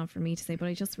 so it's not for me to say, but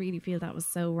I just really feel that was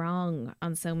so wrong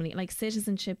on so many, like,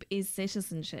 citizenship is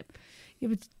citizenship. Yeah,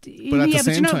 but at the you know,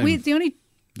 same time-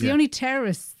 the only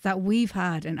terrorists that we've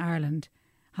had in Ireland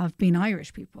have been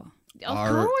Irish people.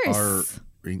 Of course.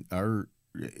 Are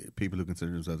people who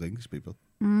consider themselves English people,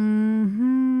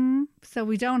 So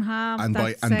we don't have and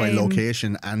that by same-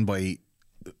 location and by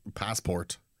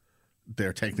passport,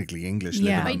 they're technically English.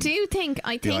 Yeah. living I on do think,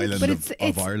 the island But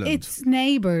of Ireland. it's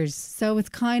neighbours, so it's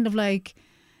kind of like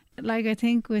like I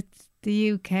think with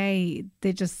the UK,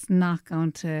 they're just not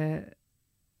going to.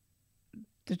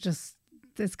 They're just.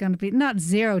 There's going to be not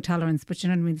zero tolerance, but you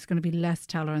know what I mean. There's going to be less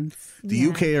tolerance. The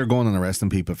UK are going and arresting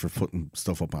people for putting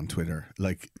stuff up on Twitter.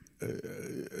 Like,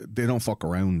 they don't fuck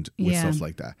around with stuff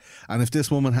like that. And if this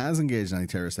woman has engaged in any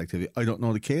terrorist activity, I don't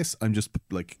know the case. I'm just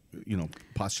like,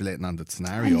 postulating on the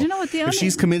scenario. And you know what, if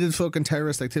she's committed fucking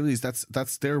terrorist activities,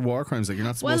 that's their war crimes. Like, you're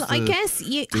not supposed to I guess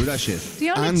you do that shit.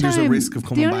 There's a risk of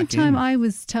coming back in. The only time I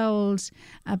was told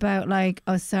about like,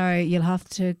 oh sorry, you'll have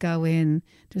to go in,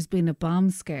 there's been a bomb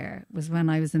scare, was when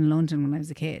I was in London when I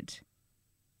was a kid.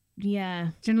 Yeah.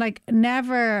 Do you know, like,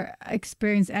 never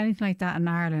experienced anything like that in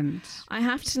Ireland. I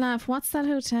have to laugh. What's that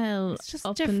hotel just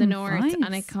up in the different north? vibes.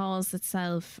 And it calls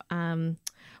itself,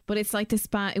 but it's like this,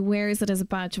 it wears it as a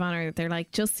badge of honour. They're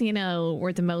like, just so you know,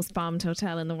 we're the most bombed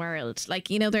hotel in the world. Like,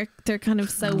 they're kind of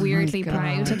so weirdly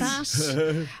proud of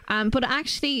that. But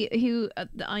actually,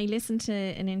 I listened to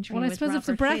an interview Well, I with suppose if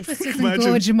the Robert breakfast Fisk. isn't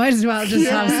good, you might as well just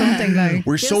have something like.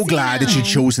 We're so Just, glad that you've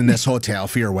know. chosen this hotel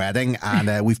for your wedding,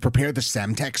 and we've prepared the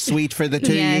Semtex suite for the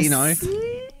two. Yes.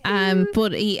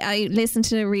 But I listened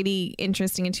to a really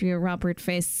interesting interview with Robert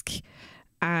Fisk.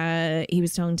 He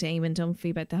was talking to Eamon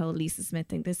Dunphy about the whole Lisa Smith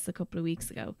thing. This is a couple of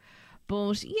weeks ago.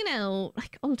 But,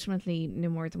 like, ultimately, no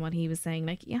more than what he was saying.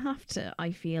 Like, you have to,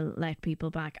 I feel, let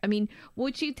people back. I mean,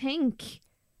 would you think,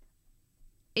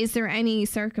 is there any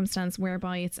circumstance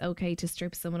whereby it's okay to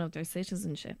strip someone of their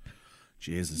citizenship?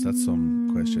 Jesus, that's some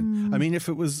question. I mean, if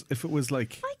it was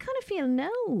like, I kind of feel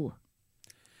no.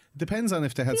 depends on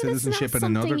if they had Feel it's not citizenship in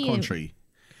another something you- country.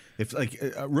 If like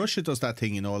Russia does that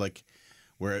thing, like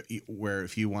where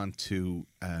if you want to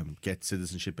get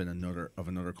citizenship in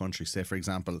another country, say for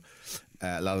example,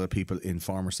 a lot of the people in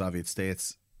former Soviet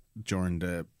states during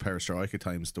the perestroika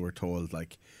times, they were told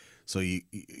like, so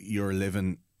you're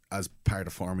living as part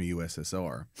of former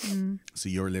USSR, so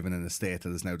you're living in a state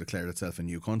that has now declared itself a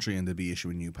new country, and they'll be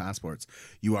issuing new passports.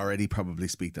 You already probably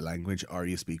speak the language, or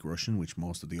you speak Russian, which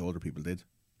most of the older people did,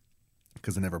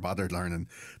 because they never bothered learning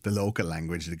the local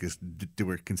language because they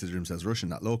were considering themselves Russian,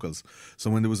 not locals.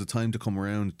 So when there was a time to come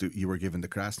around, you were given the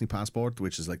Krasny passport,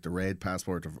 which is like the red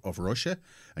passport of Russia,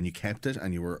 and you kept it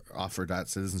and you were offered that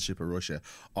citizenship of Russia.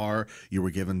 Or you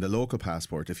were given the local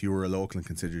passport if you were a local and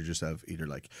considered yourself either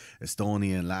like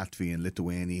Estonian, Latvian,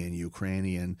 Lithuanian,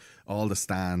 Ukrainian, all the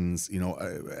stands,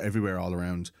 everywhere all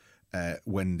around.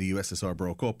 When the USSR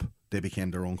broke up, they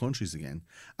became their own countries again.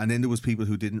 And then there was people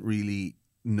who didn't really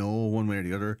know one way or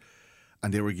the other,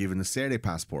 and they were given the Serre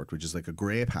passport, which is like a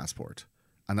grey passport,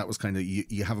 and that was kind of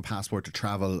you have a passport to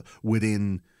travel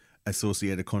within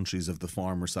associated countries of the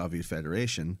former Soviet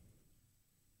Federation.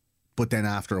 But then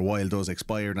after a while those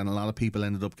expired, and a lot of people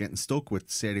ended up getting stuck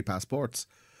with Serre passports,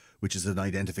 which is an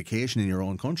identification in your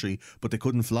own country, but they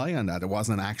couldn't fly on that. It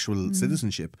wasn't an actual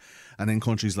citizenship. And then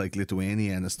countries like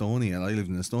Lithuania and Estonia, and I lived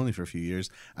in Estonia for a few years,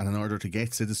 and in order to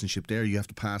get citizenship there, you have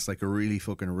to pass like a really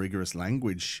fucking rigorous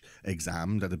language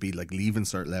exam that'd be like Leaving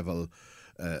Cert level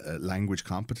language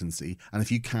competency. And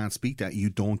if you can't speak that, you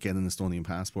don't get an Estonian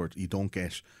passport. You don't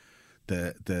get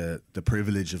the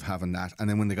privilege of having that. And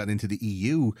then when they got into the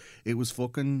EU, it was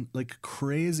fucking like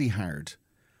crazy hard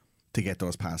to get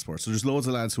those passports. So there's loads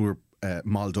of lads who are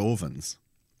Moldovans,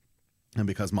 and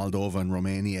because Moldova and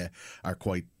Romania are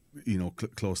quite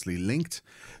closely linked,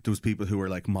 there was people who were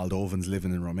like Moldovans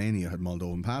living in Romania had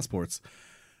Moldovan passports,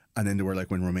 and then they were like,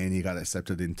 when Romania got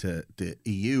accepted into the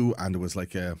EU, and there was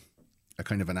like a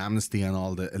kind of an amnesty on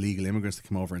all the illegal immigrants that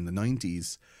came over in the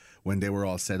 90s, when they were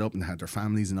all set up and had their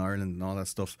families in Ireland and all that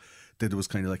stuff, that there was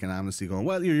kind of like an amnesty going,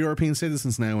 well, you're European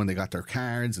citizens now, and they got their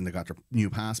cards and they got their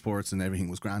new passports and everything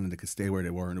was grand and they could stay where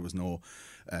they were, and there was no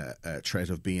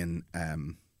threat of being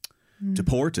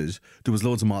deported. There was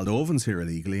loads of Moldovans here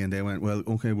illegally, and they went, well,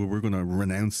 okay, well, we're going to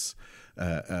renounce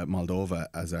Moldova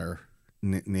as our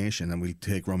nation, and we'll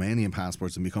take Romanian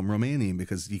passports and become Romanian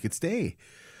because you could stay.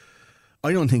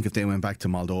 I don't think if they went back to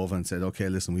Moldova and said, okay,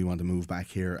 listen, we want to move back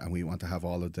here and we want to have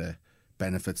all of the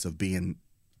benefits of being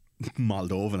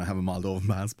Moldovan and have a Moldovan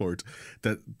passport,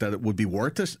 that it would be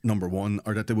worth it, number one,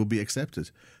 or that they would be accepted.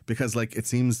 Because like it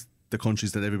seems the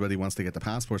countries that everybody wants to get the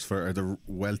passports for are the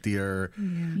wealthier,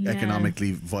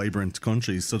 economically vibrant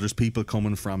countries. So there's people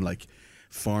coming from like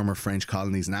former French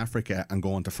colonies in Africa and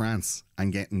going to France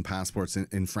and getting passports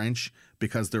in French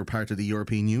because they're part of the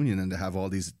European Union and they have all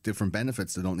these different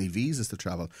benefits. They don't need visas to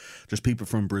travel. There's people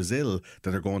from Brazil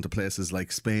that are going to places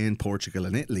like Spain, Portugal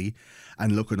and Italy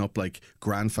and looking up like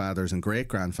grandfathers and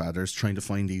great-grandfathers, trying to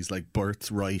find these like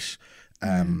birthright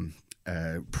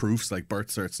proofs like birth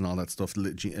certs and all that stuff,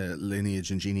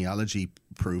 lineage and genealogy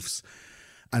proofs.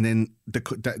 And then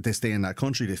they stay in that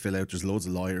country, they fill out, there's loads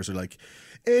of lawyers who are like,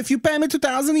 if you pay me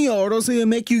 2,000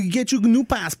 euros, get you a new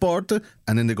passport.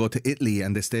 And then they go to Italy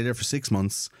and they stay there for 6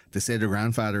 months. They say their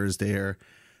grandfather is there.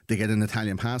 They get an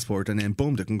Italian passport and then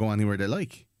boom, they can go anywhere they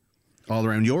like. All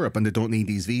around Europe, and they don't need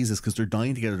these visas because they're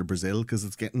dying to get out of Brazil because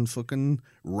it's getting fucking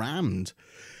rammed.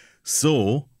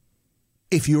 So,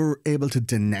 if you're able to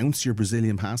denounce your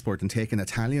Brazilian passport and take an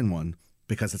Italian one,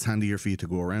 because it's handier for you to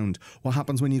go around. What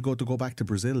happens when you go back to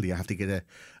Brazil? Do you have to get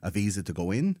a visa to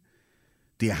go in?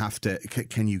 Do you have to,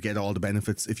 can you get all the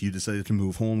benefits if you decided to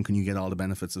move home? Can you get all the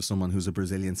benefits of someone who's a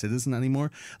Brazilian citizen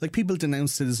anymore? Like, people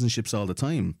denounce citizenships all the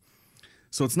time.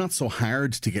 So it's not so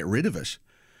hard to get rid of it.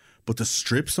 But to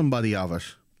strip somebody of it,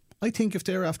 I think if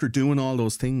they're after doing all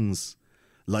those things,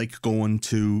 like going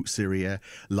to Syria,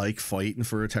 like fighting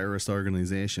for a terrorist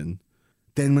organisation,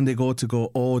 then when they go,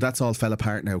 oh, that's all fell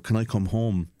apart now, can I come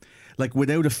home? Like,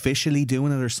 without officially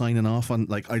doing it or signing off on,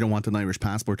 like, I don't want an Irish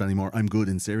passport anymore, I'm good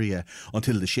in Syria,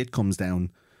 until the shit comes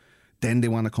down, then they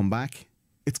want to come back.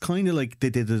 It's kind of like they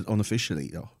did it unofficially,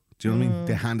 though. Do you know what I mean?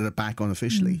 They handed it back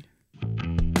unofficially.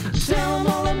 Tell them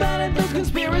all about it, those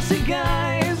conspiracy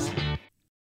guys.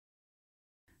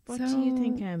 What do you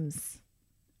think, Ems?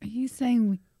 Are you saying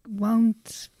we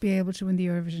won't be able to win the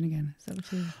Eurovision again? Is that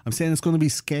what you... I'm saying it's going to be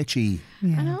sketchy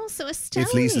And also Estonia.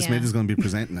 if Lisa Smith is going to be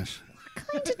presenting it.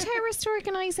 What kind of terrorist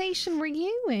organisation were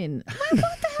you in? What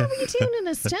the hell were you doing in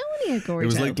Estonia, Gordo? It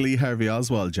was like Lee Harvey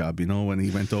Oswald job, you know, when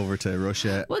he went over to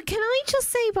Russia. Well, can I just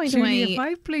say, by the Julie, way... if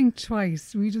I blink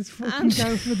twice, we just fucking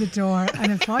go for the door.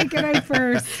 And if I get out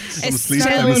first... I'm a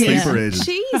sleeper agent.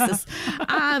 Jesus.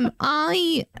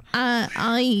 I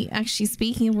actually,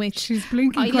 speaking of which... She's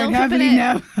blinking I quite love heavily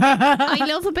now. I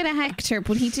love a bit of Hector,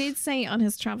 but he did say on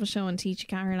his travel show on Teacher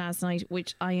Carr last night,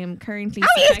 which I am currently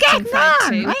subjecting Fred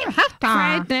to.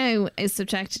 Fred now is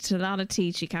subjected to a lot of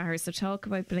Teacher Carr, so talk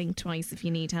about blink twice if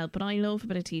you need help. But I love a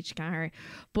bit of Teacher Carr.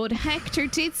 But Hector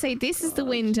did say this is the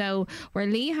window where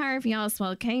Lee Harvey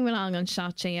Oswald came along and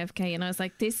shot JFK, and I was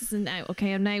like, this isn't now.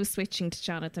 Okay, I'm now switching to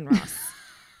Jonathan Ross.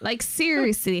 Like,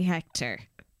 seriously, Hector,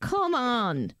 come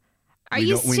on. We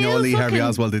know Lee Harvey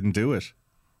Oswald didn't do it.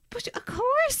 But of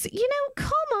course,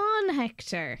 come on,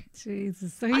 Hector.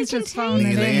 Jesus, so he's just phoning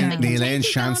it in. Neil Ain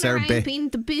chance our bit. Being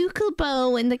the buckle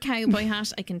bow and the cowboy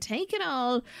hat, I can take it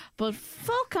all, but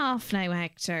fuck off now,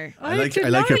 Hector. I like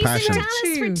your passion.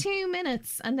 Dallas for 2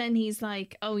 minutes, and then he's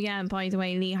like, "Oh yeah, and by the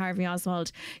way, Lee Harvey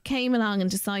Oswald came along and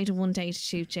decided one day to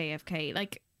shoot JFK."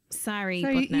 Like, sorry,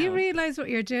 So but no. you realise what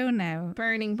you're doing now?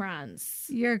 Burning brands.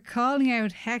 You're calling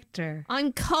out Hector.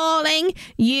 I'm calling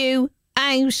you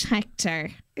out, Hector.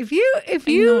 If you if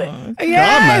you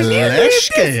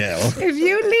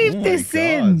leave this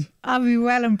in, I'll be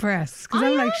well impressed, because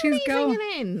I'm like, she's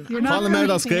going. You're Call him out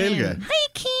on Scailga. Hi,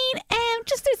 Keen.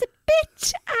 Just there's a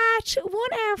bit at 1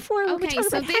 hour 4. Okay,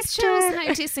 so this shows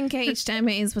how disengaged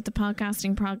Emma is with the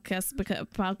podcasting process,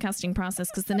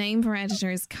 because the name of our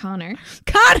editor is Connor.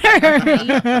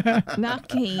 Connor, not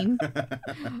Keen.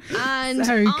 And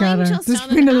sorry, I'm Connor. just There's on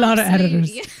been an a lot of absolute-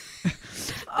 editors.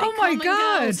 Oh my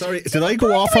God! Sorry, did I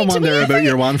go off on one there about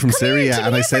your one from Syria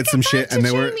and I said some shit and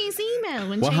they were... Jamie's email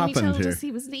when What Jamie happened told here? us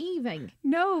he was leaving.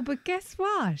 No, but guess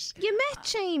what? You met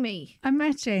Jamie, I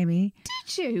met Jamie.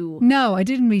 did you? No, I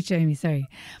didn't meet Jamie. Sorry,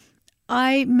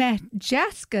 I met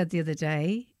Jessica the other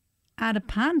day at a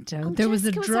panto. There was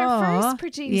a Jessica draw. Was our first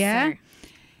producer. Yeah,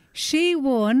 she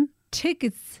won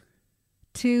tickets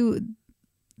to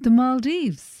the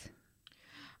Maldives.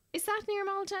 Is that near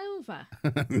Moldova?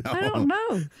 I don't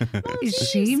know. Is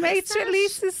she Maldives, mates is with that-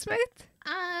 Lisa Smith?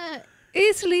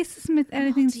 Is Lisa Smith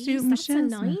anything to do with That's a Michelle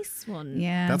Smith? nice one.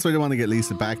 Yeah. That's why they want to get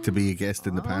Lisa back to be a guest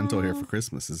in the panto here for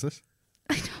Christmas, is it?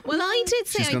 Well, I did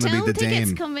say She's I gonna be don't the think it's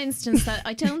dame. coincidence that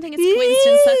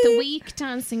the week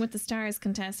Dancing with the Stars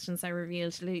contestants I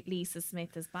revealed Lisa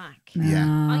Smith is back. Yeah.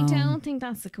 I don't think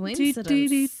that's a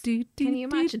coincidence. Can you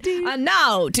imagine? And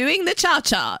now doing the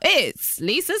cha-cha, it's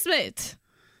Lisa Smith.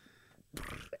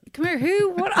 Come here,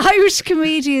 what Irish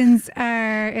comedians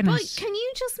are in But it? can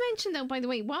you just mention though, by the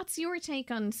way, what's your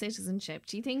take on citizenship?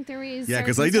 Do you think there is? Yeah,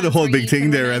 because I did a whole big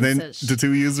thing there and then the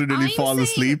two users nearly I'm fall saying-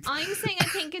 asleep. I'm saying I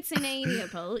think it's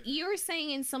inalienable. You're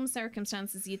saying in some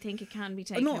circumstances you think it can be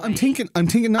taken No, away. I'm thinking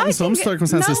not in some think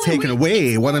circumstances no, taken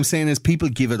away. What I'm saying is people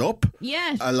give it up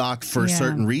Yeah. a lot for Yeah.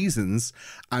 certain reasons.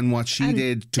 And what she And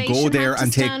did to they go should there have to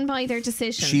and take... stand by their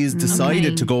decision. She's decided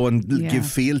Okay. to go and Yeah. give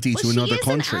fealty But to another she is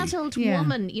country. an adult Yeah.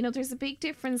 woman. you know, there's a big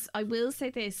difference. I will say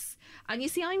this, and you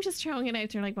see, I'm just throwing it out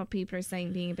there, like what people are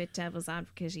saying, being a bit devil's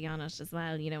advocate on it as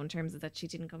well. You know, in terms of that she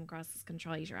didn't come across as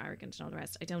contrite or arrogant and all the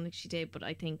rest. I don't think she did, but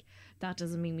I think that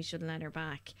doesn't mean we shouldn't let her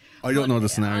back. I don't know the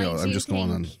scenario. I I'm do just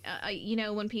going on. think, you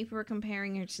know, when people were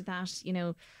comparing her to that, you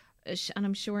know, and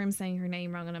I'm sure I'm saying her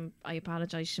name wrong, and I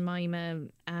apologise, Shamima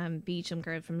Beecham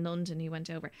girl from London who went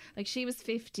over. Like, she was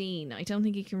 15. I don't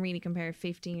think you can really compare a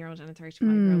 15-year-old and a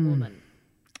 35-year-old woman.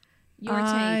 Your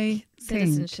take,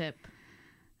 citizenship.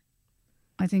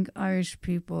 I think Irish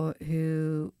people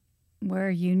who wear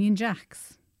Union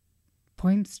Jacks,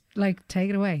 points, like, take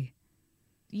it away.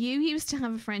 You used to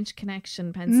have a French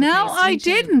connection pencil case. No, I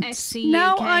didn't. SC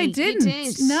No, UK. I didn't.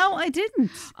 You did. No, I didn't.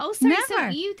 Oh, sorry. So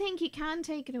Never. you think you can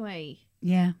take it away?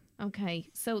 Yeah. Okay,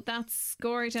 so that's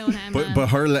Gordo and Emma. But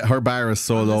her bar is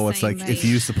so On the low. It's same like if page.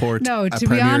 you support No, a to be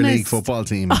Premier League honest, football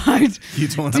team, you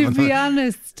don't To have be enough.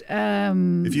 honest,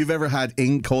 If you've ever had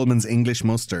Coleman's English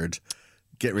mustard,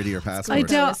 get rid of your passport. I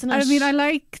Gordo, don't. isn't I it? mean, I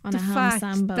like On the a ham fact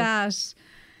sambo. that,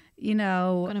 you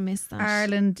know, Gonna miss that.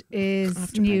 Ireland is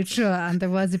After neutral, and there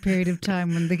was a period of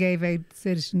time when they gave out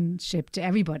citizenship to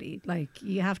everybody. Like,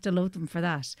 you have to love them for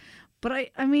that. But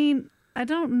I mean, I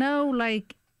don't know,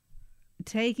 like,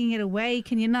 taking it away,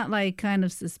 can you not, like, kind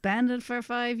of suspend it for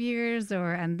 5 years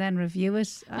and then review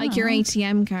it? I Like don't your know.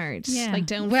 ATM card. Yeah. Like,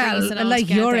 don't well, freeze it all like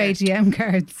together. your ATM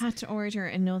cards. Had to order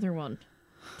another one.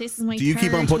 This is my Do you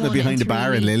keep on third putting it one behind the 3 bar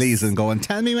in weeks. Lily's and going,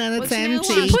 tell me when Well, it's do you know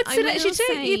empty? what? She puts I it.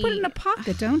 will You put it in say- a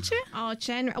pocket, don't you? Oh,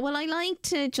 well, I like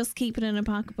to just keep it in a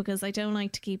pocket because I don't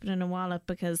like to keep it in a wallet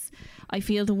because I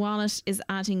feel the wallet is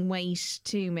adding weight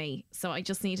to me. So I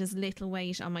just need as little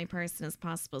weight on my person as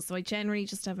possible. So I generally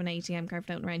just have an ATM card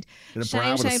floating around. Get a bra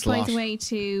Shout with a out, by slot. the way,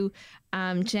 to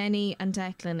Jenny and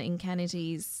Declan in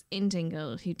Kennedy's in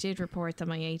Dingle, who did report that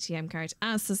my ATM card,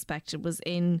 as suspected, was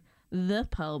in the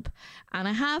pub. And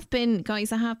I have been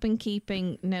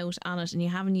keeping note on it, and you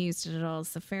haven't used it at all,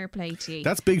 so fair play to you.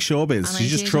 That's big showbiz. And She I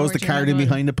just did throws the order card in another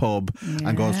behind the pub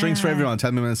and goes, drinks for Yeah. everyone,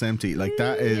 tell me when it's empty. Like,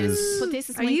 that is... But this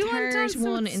is Are my you on third Dancing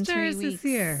one with in 3 Stars weeks.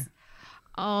 this year?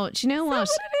 Oh, do you know what? Is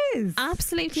that what it is?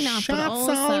 Absolutely not. But Shots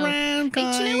also, all around, do you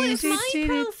know what? If guys. my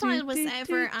profile was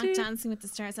ever at Dancing with the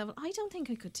Stars level, I don't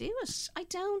think I could do it. I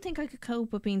don't think I could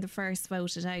cope with being the first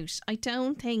voted out. I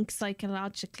don't think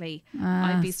psychologically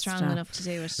I'd be strong stop. enough to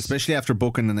do it. Especially after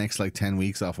booking the next, like, 10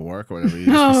 weeks off of work or whatever. You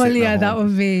Oh, just well, sitting yeah, at that home,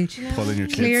 would be pulling your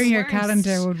clearing tits. your Worst.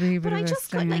 calendar would be a bit But of I a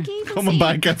just got, stinger. like, even Coming see-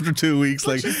 back after 2 weeks,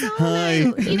 But like, you saw hi.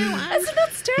 now, you know, Has it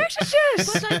not started yet?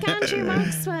 But like Andrew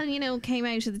Maxwell, you know, came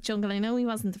out of the jungle. I know he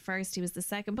wasn't the first, he was the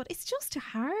second, but it's just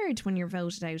hard when you're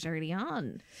voted out early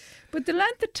on. But the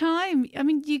length of time, I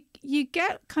mean, you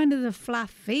get kind of the flat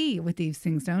fee with these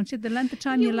things, don't you? The length of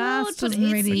time you, would, last but doesn't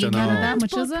it's- really I don't matter know. that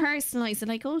much, does it? Personalise it.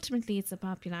 Like, ultimately, it's a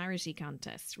popularity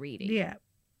contest, really. Yeah.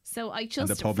 So I And just,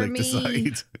 the public for me,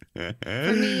 decide.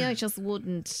 for me, I just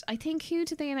wouldn't. I think, who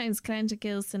did they announce? Glenda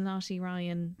Gilson, Lottie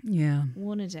Ryan, Yeah.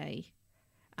 one a day.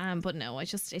 But no,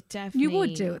 it definitely. You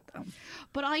would do it, though.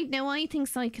 But I think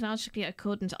psychologically I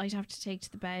couldn't. I'd have to take to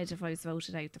the bed if I was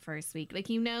voted out the first week. Like,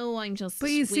 you know, I'm just.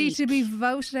 But you see, weak. to be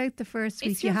voted out the first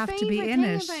week, It's you your have to be favourite in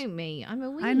thing it. about me. I'm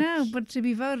a weak. I know, but to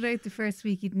be voted out the first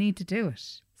week, you'd need to do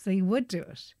it. So you would do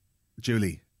it.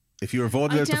 Julie, if you were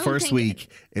voted I out the don't first think-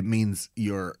 week, it means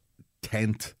you're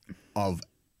 10th of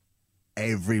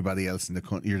everybody else in the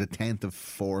country. You're the 10th of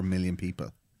 4 million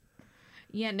people.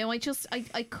 Yeah, no, I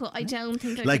don't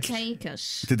think I Like, could take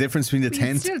it. The difference between the But you'd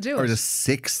 10th still do or it. the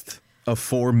 6th of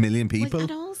 4 million people. Like,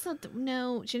 and also,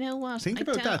 no, do you know what? Think I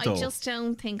about don't- that, though. I just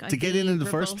don't think To get in the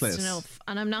first place. enough.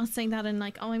 And I'm not saying that in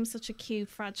like, oh, I'm such a cute,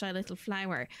 fragile little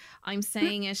flower. I'm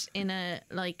saying it in a,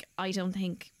 like, I don't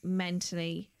think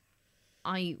mentally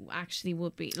I actually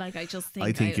would be. Like, I just think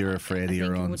I think you're I afraid of think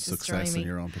your it own would destroy success and me.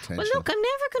 your own potential. Well, look, I'm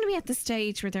never going to be at the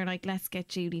stage where they're like, let's get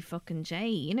Julie fucking J.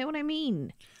 You know what I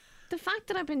mean? The fact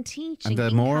that I've been teaching And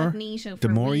the more- incognito the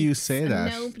for more you weeks say and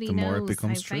that, nobody the more it knows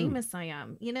becomes how true. famous I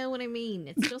am. You know what I mean?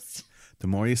 It's just The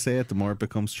more you say it, the more it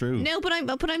becomes true. no, but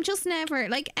I'm just never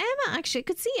like Emma. Actually, I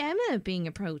could see Emma being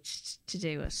approached to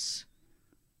do it.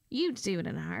 You'd do it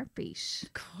in a heartbeat.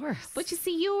 Of course. But you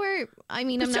see, you're. I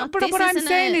mean, I'm not. But this what I'm isn't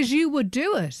saying a- is you would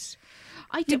do it.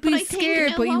 I do, You'd but be I think,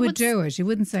 scared, but you what would do it. You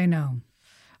wouldn't say no.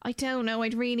 I don't know.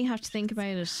 I'd really have to think about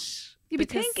it. You would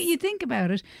because- think, you think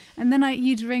about it, and then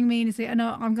you'd ring me and say, "Oh,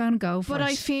 no, I'm going to go for But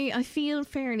it." I feel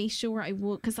fairly sure I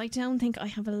would, because I don't think I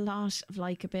have a lot of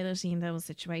likability in those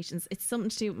situations. It's something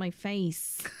to do with my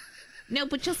face. No,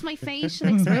 but just my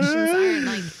facial expressions aren't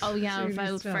like, oh yeah,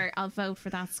 Julie, stop. I'll vote for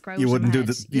that scrotum You wouldn't do head.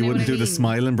 the You know wouldn't what do I the mean?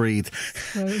 smile and breathe.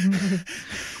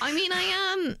 I mean, I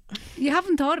am, You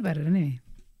haven't thought about it anyway.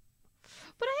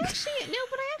 But I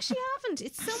actually haven't.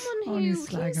 It's someone Only who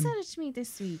slagging. said it to me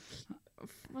this week.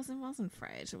 Wasn't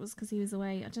Fred. It was because he was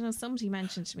away. I don't know. Somebody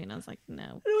mentioned to me, and I was like,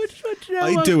 no.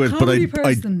 I do it, but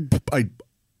person. I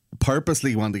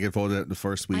purposely want to get voted out the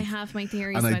first week. I have my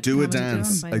theories. And I about do a comedy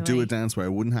dance. done, by I the do way. a dance where I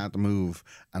wouldn't have to move,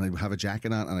 and I have a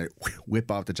jacket on, and I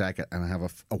whip off the jacket, and I have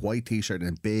a white T-shirt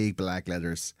in big black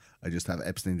letters. I just have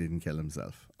Epstein didn't kill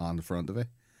himself on the front of it,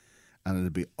 and it'll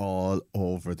be all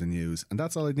over the news. And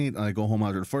that's all I need. And I go home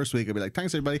after the first week. I'll be like,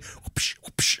 thanks everybody, whoopsh,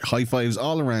 whoopsh, high fives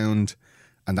all around,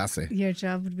 and that's it. Your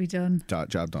job would be done.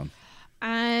 Job done.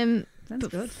 That's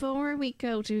good. Before we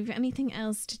go, do we have anything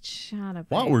else to chat about?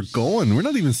 What, we're going? We're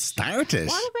not even started.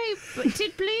 What about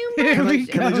did Here Bloomberg? we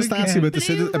Can I go just ask you about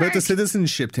Bloomberg. about the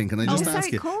citizenship thing? Can I just sorry,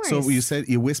 ask you? of course. So you said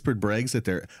you whispered Brexit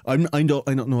there. I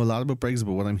don't know a lot about Brexit,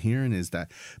 but what I'm hearing is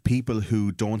that people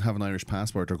who don't have an Irish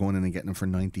passport are going in and getting them for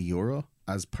 €90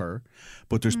 as per.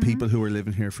 But there's people who are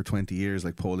living here for 20 years,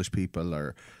 like Polish people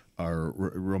or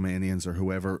Romanians or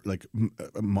whoever, like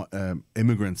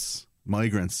migrants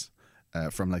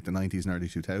from like the 90s and early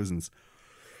 2000s.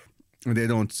 And they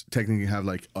don't technically have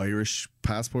like Irish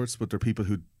passports, but they're people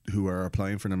who are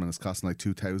applying for them, and it's costing like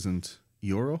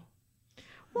 €2,000.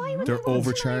 Why would They're they want an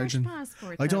overcharging. Irish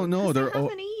passport, I don't though? know. 'Cause They're they have o-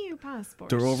 an EU passport.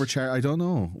 They're overcharged. I don't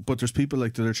know, but there's people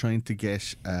like that are trying to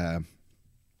get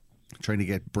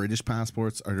British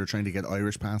passports, or they're trying to get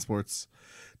Irish passports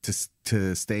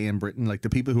to stay in Britain. Like the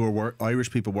people who are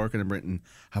Irish people working in Britain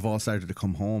have all started to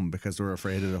come home because they're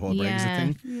afraid of the whole Brexit Yeah.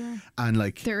 thing. Yeah. And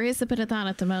like, There is a bit of that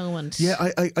at the moment. yeah,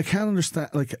 I can't understand.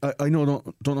 Like, I know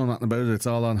don't know nothing about it. It's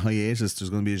all on hiatus. There's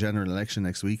going to be a general election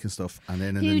next week and stuff, and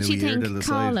then in Who the do new you year think they'll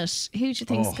decide. call it? Who do you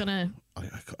think's Oh. gonna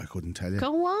I couldn't tell you.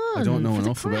 go on? I don't know for the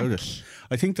enough about crack? it.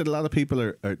 I think that a lot of people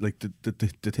are like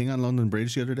the thing on London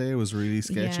Bridge the other day was really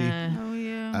sketchy. Yeah. Oh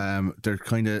yeah. They're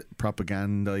kind of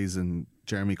propagandizing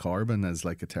Jeremy Corbyn as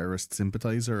like a terrorist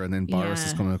sympathizer, and then Boris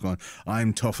is Yeah. coming out going,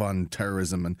 "I'm tough on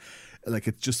terrorism," and like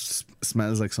it just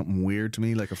smells like something weird to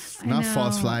me, like not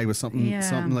false know. flag, but something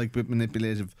Yeah. like a bit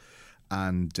manipulative,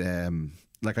 and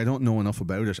like I don't know enough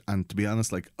about it, and to be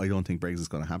honest, like I don't think Brexit's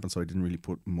going to happen, so I didn't really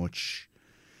put much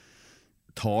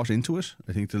thought into it.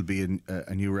 I think there'll be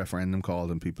a new referendum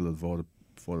called, and people will vote it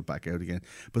back out again.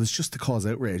 But it's just to cause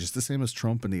outrage. It's the same as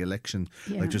Trump and the election.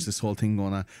 Yeah. Like there's this whole thing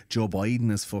going on. Joe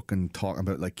Biden is fucking talking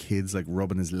about like kids like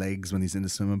rubbing his legs when he's in the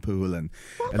swimming pool. And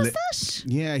What was that?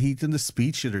 Yeah, he did a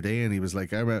speech the other day, and he was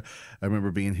like, I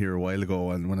remember being here a while ago,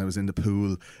 and when I was in the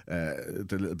pool, the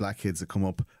little black kids that come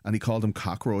up, and he called them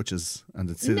cockroaches, and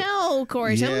it's No,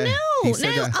 Gordon. Yeah, no. he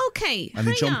said No. that. Okay. and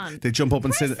hang they on. jump up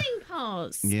and sit. Pressing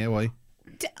pause. Yeah, why?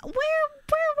 Where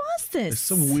was this? It's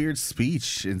some weird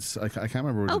speech. I can't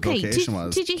remember what Okay. the location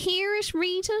was. Did you hear it?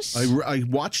 Read it. I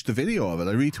watched the video of it.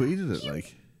 I retweeted it.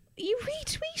 Like, You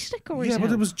retweeted it, Gordon. yeah,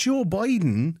 but it was Joe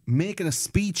Biden making a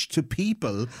speech to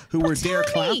people who were there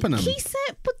Tell me, clapping him. He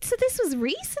said, but so this was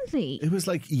recently. It was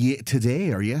like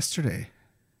today or yesterday.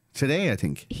 Today, I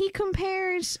think. He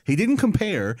compared. He didn't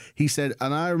compare. He said,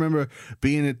 and I remember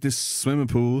being at this swimming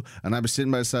pool, and I was sitting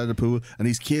by the side of the pool, and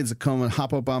these kids would come and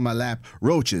hop up on my lap,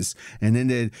 roaches, and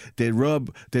then they'd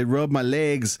rub my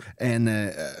legs and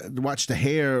watch the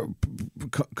hair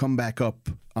come back up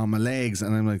on my legs,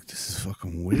 and I'm like, this is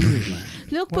fucking weird, man.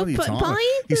 Look, What are you but talking about?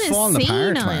 Biden He's is falling apart,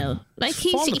 senile. man. Like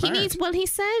He's falling he apart. needs. Well, he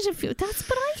said if you, that's.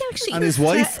 But I actually. And his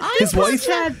wife was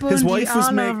Ted Bundy was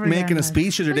all over making again, a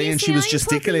speech the other Well, day, you and see, she was I'm putting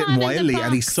gesticulating that in the wildly,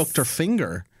 and he box. sucked her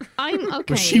finger. I'm okay.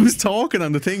 But she was talking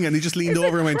on the thing, and he just leaned Is it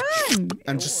over and went Frank?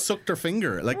 and just sucked her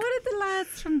finger. Like, What are the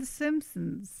lads from The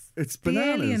Simpsons? it's The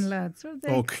bananas. alien lads. What are they?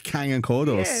 Oh, Kang and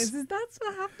Kodos. yes, that's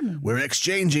what happened. We're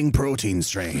exchanging protein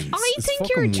strains. I It's think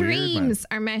your fucking weird, dreams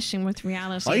are meshing with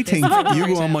reality. man. I at this think point. you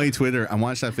go on my Twitter and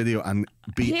watch that video and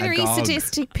be Here he's agog.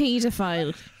 sadistic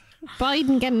paedophile.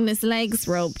 Biden getting his legs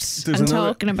rubbed There's and another-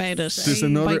 talking about it. There's by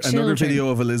another children. video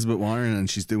of Elizabeth Warren, and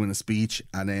she's doing a speech,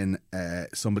 and then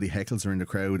somebody heckles her in the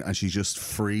crowd, and she just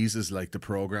freezes, like the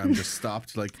program just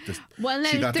stopped, like Well,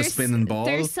 she now, got the there's- spinning ball.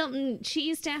 There's something.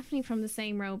 She's definitely from the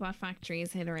same robot factory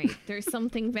as Hillary. There's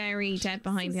something very dead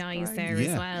behind the eyes there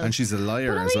yeah, as well. and she's a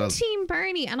liar But as I'm well. Team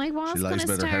Bernie, and I was She going lies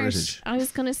to about her heritage. start. I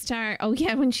was going to start. Oh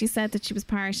yeah, when she said that she was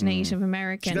part Native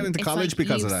American. She got into It's college like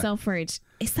because you of that. Suffered.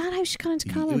 Is that how she got into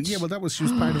college? Yeah, well, that was she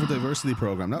was part of a diversity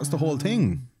program. That was the whole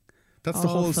thing. That's the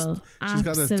whole. Awful. She's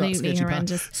got a Absolutely sketchy path.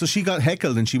 horrendous. So she got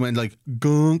heckled, and she went like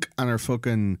gunk, and her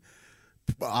fucking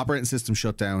operating system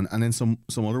shut down. And then some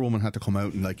other woman had to come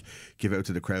out and like give out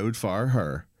to the crowd for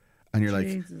her. And you're like,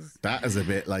 Jesus. that is a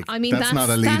bit like, I mean, that's not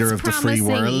a leader that's of the free promising.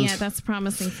 world. Yeah, that's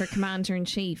promising for commander in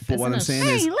chief. But what isn't I'm it?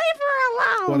 saying is, Leave her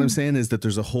What I'm saying is that there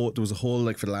was a whole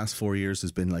like for the last 4 years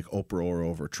there's been like uproar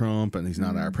over Trump and he's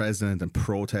not our president and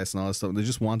protests and all this stuff. They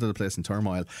just wanted the place in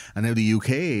turmoil, and now the UK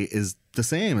is the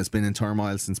same. It's been in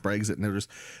turmoil since Brexit. Now there's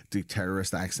the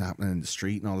terrorist acts happening in the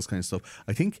street and all this kind of stuff.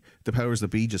 I think the powers that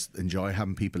be just enjoy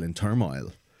having people in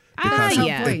turmoil. Because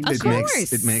yeah, it of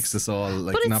course. makes us all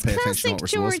like But not it's pay attention to what we're classic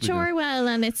supposed to George be doing. Orwell,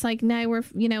 and it's like now we're,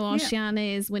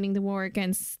 Oceania is winning the war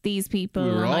against these people. We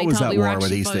were and always I thought at we were war with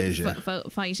actually East Asia.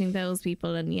 fighting those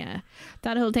people, and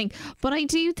that whole thing. But I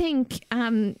do think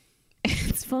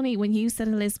it's funny when you said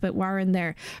Elizabeth Warren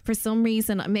there. For some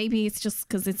reason, maybe it's just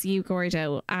because it's you,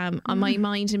 Gordo. On my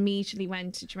mind immediately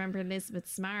went to, do you remember Elizabeth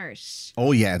Smart?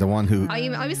 Oh yeah, the one who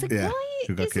I was like, Yeah, why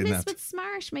who got is kidnapped. Elizabeth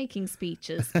Smart making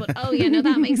speeches? But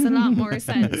that makes a lot more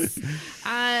sense.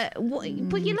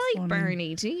 But you like funny.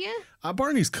 Bernie, do you?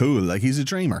 Bernie's cool. Like he's a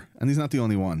dreamer, and he's not the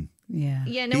only one. Yeah.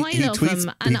 Yeah, no, I he love tweets,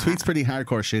 him. He tweets pretty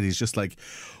hardcore shit. He's just like,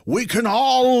 we can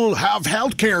all have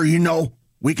healthcare,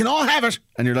 we can all have it.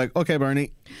 And you're like, okay,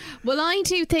 Bernie. Well, I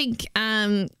do think,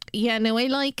 I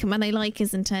like him and I like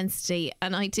his intensity.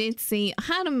 And I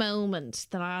had a moment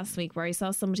the last week where I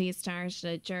saw somebody had started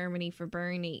a Germany for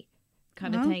Bernie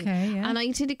kind of thing. Yeah. And I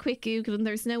did a quick Google and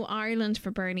there's no Ireland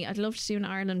for Bernie. I'd love to do an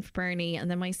Ireland for Bernie,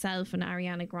 and then myself and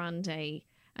Ariana Grande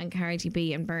and Cardi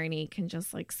B and Bernie can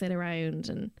just like sit around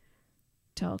and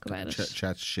talk about it.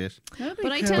 Chat shit.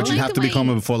 But I cool. don't But you like have the to way- become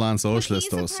a full-on But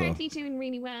socialist, he's though. So apparently doing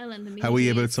really well, and the media How are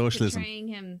you about is socialism? portraying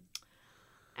him.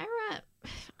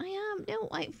 I am.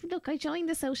 No, I joined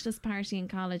the Socialist Party in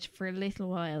college for a little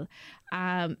while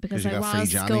because you I got free was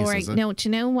Johnnies, scoring. is it? No, do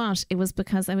you know what? It was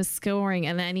because I was scoring,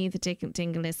 and any of the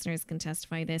Dingle listeners can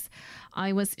testify this.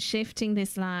 I was shifting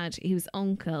this lad whose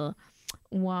uncle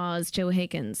was Joe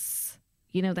Higgins.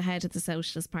 The head of the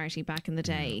Socialist Party back in the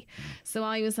day. So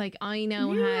I was like, I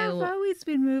know You how. have always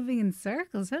been moving in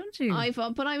circles, haven't you?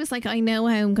 But I was like, I know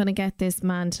how I'm going to get this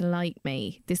man to like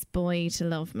me, this boy to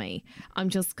love me. I'm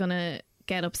just going to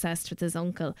get obsessed with his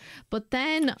uncle. But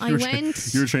then I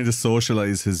went. You were trying to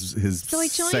socialize his So I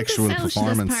joined sexual the Socialist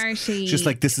performance. Party. Just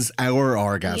like this is our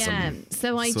orgasm. Yeah,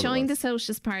 so I So it joined the was.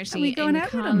 Socialist Are Party we going in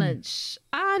out with him? college.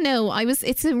 No,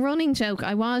 it's a running joke.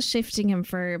 I was shifting him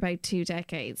for about 2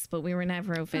 decades, but we were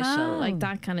never official, Oh. like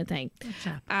that kind of thing.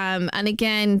 chap. And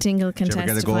again, Dingle can Did you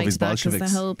ever get a go testify of his to that because the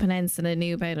Bolsheviks? whole peninsula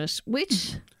knew about it.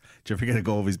 Which, Did you ever get a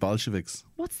go of his Bolsheviks?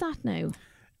 what's that now?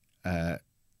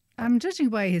 I'm judging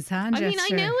by his hand I mean, I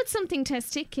gesture. know it's something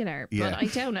testicular, Yeah. but I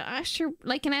don't know. Sure,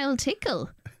 like an owl tickle.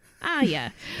 Yeah.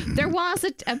 There was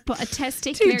a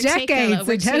testicular 2 tickle decades,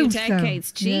 over I'd 2 hope so.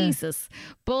 decades. Yeah. Jesus.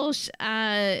 But, so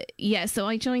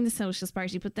I joined the Socialist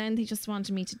Party, but then they just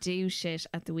wanted me to do shit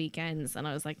at the weekends. And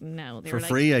I was like, no. They For were like,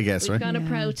 free, I guess, we've right? got a Yeah.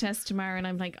 protest tomorrow. And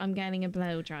I'm like, I'm getting a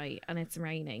blow dry and it's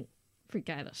raining.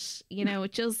 Forget it.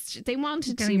 It just, they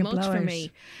wanted too Getting a much for blowout.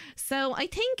 me. So I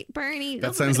think Bernie. That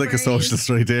love sounds bit like of a Bernie. socialist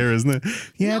right there, isn't it?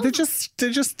 Yeah, No. they're just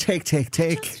take.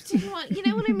 Just, you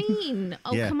know what I mean?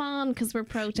 Oh, Yeah. come on, because we're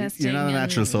protesting. You're not a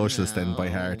natural and- socialist then by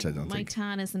heart, I don't My think.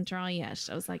 tan isn't dry yet.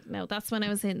 I was like, no, that's when I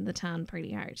was hitting the tan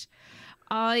pretty hard.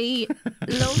 I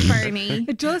love Bernie.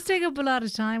 It does take up a lot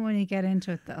of time when you get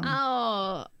into it, though.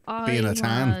 Oh, Being a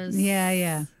tan. was-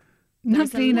 yeah.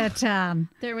 There's Not being a a tan,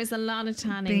 There was a lot of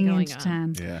tanning being going into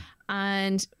on. tan. Yeah.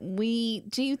 And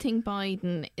do you think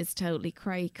Biden is totally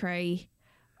cray?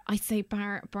 I'd say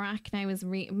Barack now is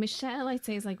Michelle, I'd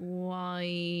say, is like,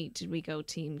 why did we go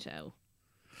Team Joe?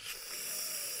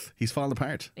 He's fallen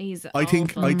apart. He's I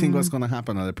think awful. what's going to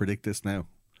happen, I'll predict this now.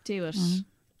 Do it.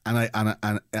 And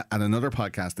another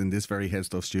podcast in this very Head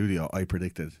Stuff studio, I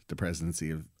predicted the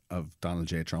presidency of Donald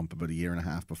J. Trump about a year and a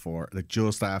half before, like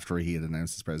just after he had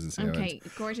announced his presidency. I went, Okay,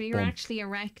 Gordy, you're boom. actually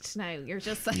erect now. You're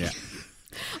just like, Yeah.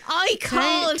 I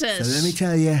called it. So let me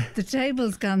tell you The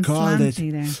table's gone Called it.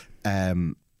 slanty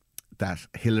there. that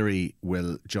Hillary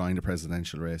will join the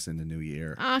presidential race in the new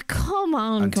year Come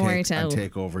on, and Gordo.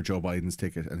 take over Joe Biden's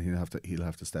ticket, and he'll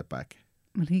have to step back.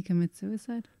 Will he commit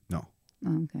suicide? No,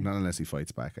 Oh, okay. not unless he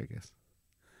fights back, I guess.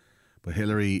 But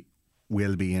Hillary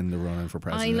will be in the running for I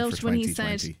president loved for when he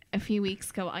 2020. said a few weeks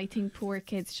ago, I think poor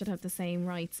kids should have the same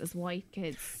rights as white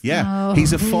kids. Yeah, Oh.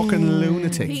 he's a fucking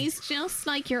lunatic. He's just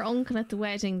like your uncle at the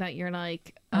wedding that you're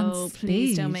like, On oh,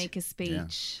 please don't speed. make a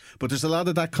speech. But there's a lot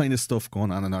of that kind of stuff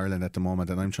going on in Ireland at the moment,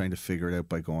 and I'm trying to figure it out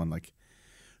by going like,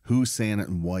 who's saying it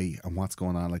and why and what's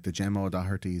going on. Like the Gemma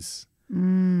O'Dohertys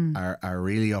are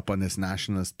really up on this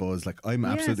nationalist buzz. Like I'm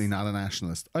absolutely not a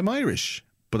nationalist. I'm Irish,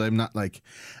 but I'm not like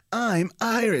I'm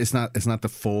Irish. It's not the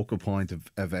focal point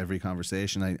of every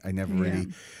conversation. I never really,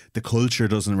 the culture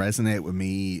doesn't resonate with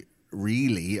me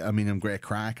really. I mean, I'm great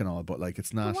crack and all, but like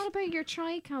it's not. But what about your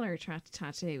tricolour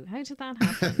tattoo? How did that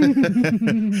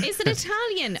happen? Is it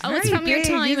Italian? Oh, it's very from your big,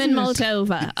 time in isn't it?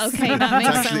 Moldova. Okay, that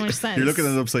makes so Actually, much sense. You're looking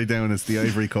at it upside down. It's the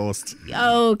Ivory Coast.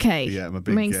 Okay. Yeah, I'm a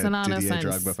big makes a lot of Didier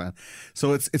sense. Drogba fan.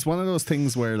 So it's one of those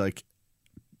things where like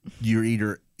you're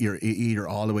either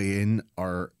all the way in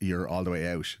or you're all the way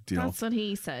out. Do you know? That's what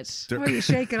he said. What you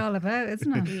shake it all about,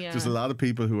 isn't it? Yeah. There's a lot of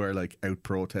people who are like out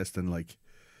protesting like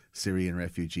Syrian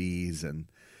refugees and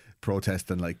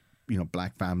protesting like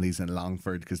black families in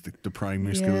Longford because the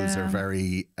primary schools are Yeah.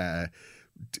 very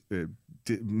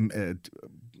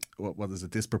what is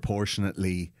it,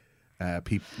 disproportionately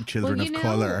children Well, of you know-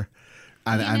 colour.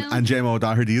 And, you and, know- and Gemma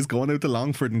O'Doherty is going out to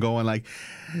Longford and going like,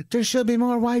 there should be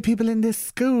more white people in this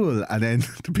school. And then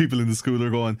the people in the school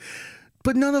are going,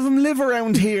 but none of them live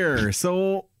around here.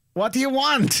 So what do you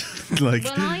want? Like,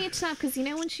 Well, I had to because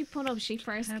when she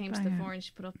first came to the Headbanger. fore and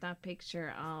she put up that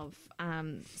picture of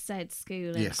said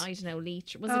school in, Yes. I don't know,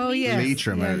 Leitrim. Was it Oh, Leitrim? yes.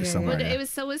 Leitrim Yeah, or yeah, somewhere. But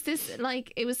yeah. was this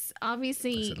like, it was I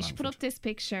obviously, said she put Longford. up this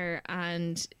picture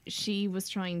and she was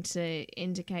trying to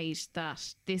indicate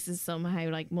that this is somehow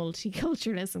like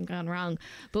multiculturalism gone wrong.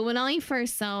 But when I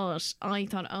first saw it, I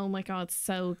thought, oh my God,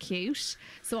 so cute.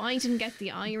 So I didn't get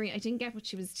I didn't get what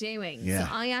she was doing. Yeah.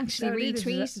 So I actually Don't need it,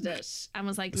 retweeted it and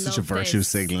was like, It's love such a virtue this.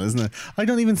 signal, isn't it? I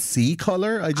don't even see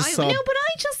colour. I just saw. No, but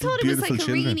I just thought it was like beautiful a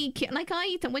children. really cute. Like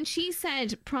I thought when she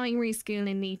said primary school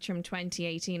in Leitrim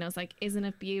 2018, I was like, isn't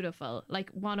it beautiful? Like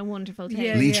what a wonderful thing.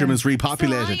 Yeah, Leitrim is So I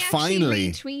repopulated, actually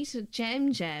finally. retweeted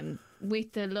Gem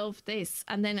with the love this,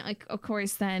 and then I, of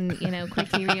course, then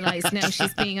quickly realised no,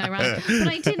 she's being ironic. But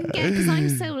I didn't get because I'm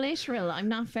so literal. I'm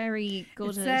not very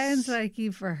good It at. sounds like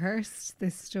you've rehearsed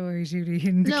this story, Judy.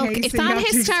 In the Look, case if you that have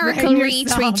to hysterical explain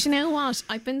yourself. retweet, you know what?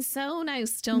 I've been so now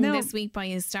stung No. this week by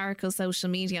hysterical social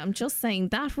media. I'm just saying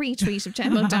that retweet of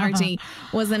Gemma O'Doherty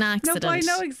was an No, accident. but I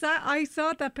know I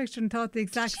saw that picture and thought the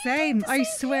exact same. I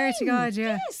swear to God,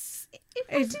 yeah. Yes. I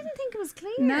It's- didn't think it was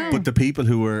clear. No. But the people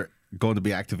who were going to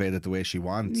be activated the way she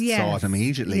wants saw Yes. it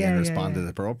immediately Yeah, and yeah, responded yeah.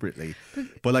 appropriately.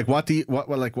 But like, what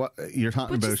you're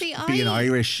talking But you about see, being I-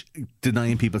 Irish,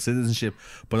 denying people citizenship,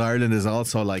 but Ireland is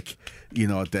also like,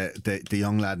 the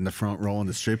young lad in the front row in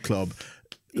the strip club.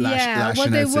 Lashing out I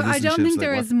don't citizenships, think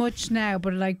there like, is much now,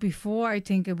 but like before, I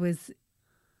think it was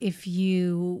if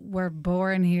you were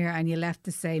born here and you left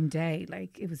the same day,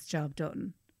 like it was job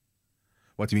done.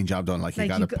 What do you mean job done? Like you Like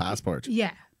got you a go- passport.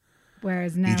 Yeah.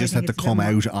 Whereas now You just I had think to it's a come bit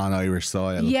more- out on Irish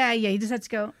soil. Yeah, you just had to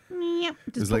go. Yep,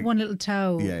 was just put like- one little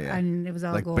toe, Yeah. and it was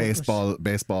all Like good. but-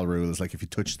 baseball rules. Like if you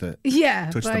touch the Yeah,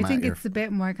 touch but the I mat, think you're it's a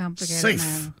bit more complicated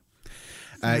safe.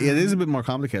 now. Yeah, it is a bit more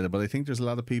complicated, but I think there's a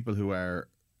lot of people who are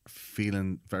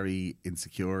feeling very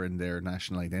insecure in their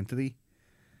national identity.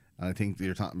 And I think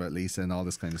you're talking about Lisa and all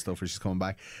this kind of stuff where she's coming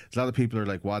back. There's a lot of people who are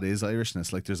like, what is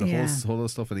Irishness? Like there's a Yeah. whole lot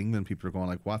of stuff in England. People are going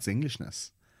like, what's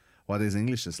Englishness? What is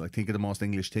Englishness? Like think of the most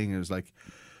English thing. It was like,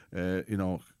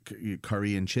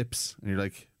 curry and chips. And you're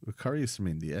like, well, curry is from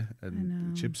India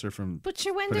and chips are from But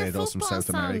sure, when their potatoes from football South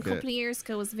song a America. couple of years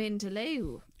ago was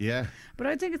Vindaloo. Yeah. But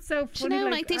I think it's so Do you funny. know,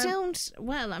 like they I- don't.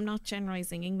 Well, I'm not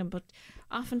generalising England, but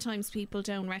oftentimes people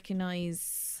don't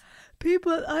recognise.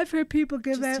 I've heard people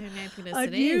give Just out how nebulous on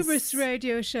it numerous is.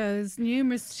 radio shows,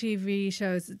 numerous TV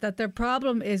shows, that their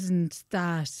problem isn't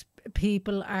that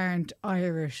people aren't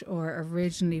Irish or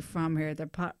originally from here. Their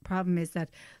problem is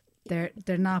that they're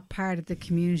not part of the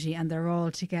community and they're all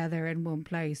together in one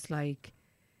place, like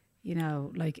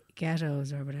like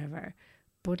ghettos or whatever.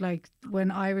 But like when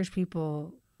Irish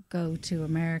people go to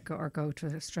America or go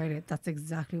to Australia, that's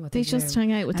exactly what they They just do.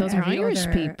 hang out with And other every Irish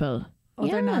other- people.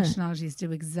 Other Yeah. nationalities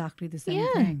do exactly the same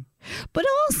Yeah. thing. But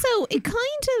also,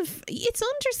 it's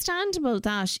understandable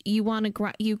that you want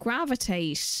to you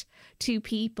gravitate to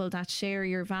people that share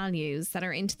your values, that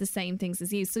are into the same things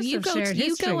as you. So Just you have go, shared you go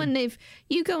history. and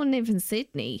live in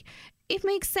Sydney. It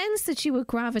makes sense that you would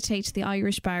gravitate to the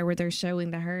Irish bar where they're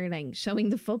showing the hurling, showing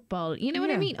the football. You know what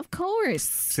I Yeah. mean? Of course.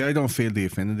 See, I don't feel the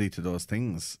affinity to those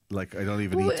things. Like I don't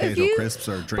even Well, eat if Tato you- crisps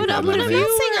or drink But out I'm of not lemonade.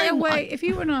 saying if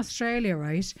you were in Australia,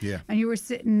 right? Yeah. And you were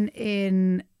sitting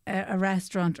in a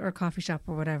restaurant or a coffee shop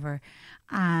or whatever,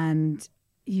 and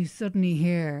you suddenly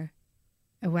hear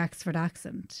a Wexford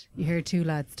accent. You hear two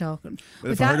lads talking.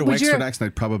 If I heard a Wexford accent,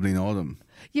 I'd probably know them.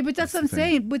 Yeah, but that's what I'm the thing.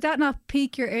 saying. Would that not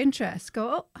pique your interest? Go,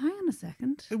 oh, hang on a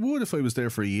second. It would if I was there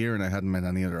for a year and I hadn't met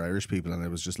any other Irish people and I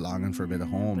was just longing for a bit of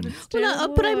home.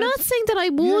 But I'm not saying that I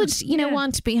would,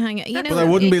 want to be hanging. You know, But I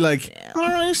wouldn't be like, all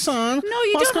right, son. No,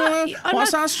 you what's don't going have- on? I'm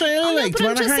What's not- Australia I know, like? but Do you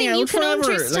I'm want to just hang saying you out can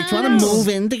forever? Like, do you want to understand. move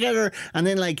in together and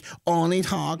then like only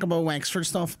talk about Wexford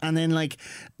stuff and then like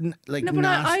No, but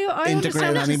not I integrate understand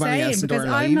what you're anybody saying else into because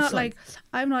our I'm lives? not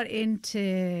I'm not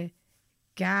into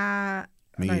Ga.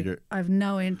 Me either. I've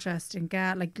no interest in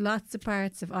Ga. Like lots of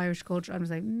parts of Irish culture, I'm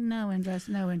just like no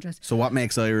interest. So what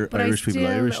makes But Irish I people still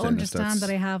Irish then? if understand that's- that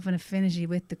I have an affinity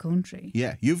with the country.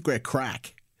 Yeah, you've great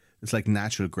crack. It's like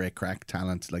natural great crack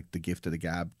talent, like the gift of the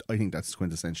gab. I think that's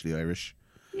quintessentially Irish.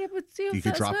 Yeah, but see, You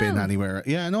could drop in anywhere.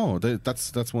 Yeah, no,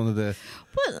 that's one of the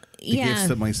gifts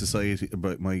that my society,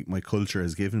 but my culture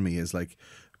has given me is like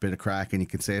a bit of crack, and you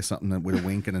can say something with a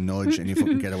wink and a nudge, and you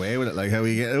fucking get away with it. Like how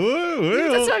we get. Yeah,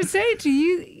 that's what I'm saying to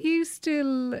you. You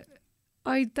still,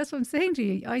 that's what I'm saying to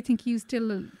you. I think you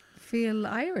still feel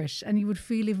Irish, and you would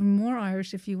feel even more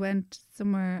Irish if you went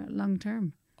somewhere long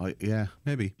term. Yeah,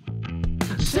 maybe.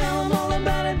 Tell them all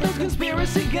about it, those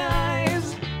conspiracy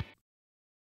guys.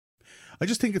 I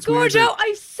just think it's weird. Gordo, that-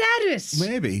 I said it.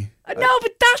 Maybe. No,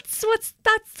 but that's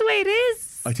the way it is.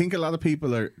 I think a lot of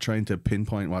people are trying to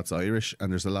pinpoint what's Irish,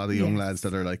 and there's a lot of young Yes. lads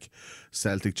that are like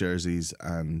Celtic jerseys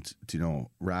and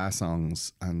Ra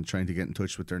songs and trying to get in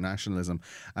touch with their nationalism.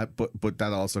 But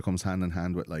that also comes hand in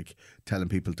hand with like telling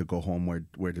people to go home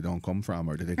where they don't come from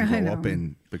or that they I can know. grow up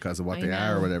in because of what I they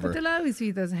are or know. whatever. But there'll always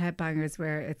be those headbangers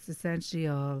where it's essentially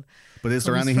all. But is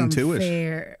there comes anything from to it?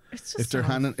 fair. It's If just they're all-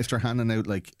 handing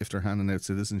out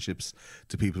citizenships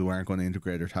to people who aren't going to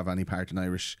integrate or have any part in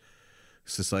Irish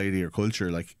society or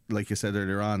culture, like you said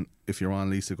earlier on, if your Aunt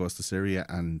Lisa goes to Syria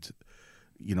and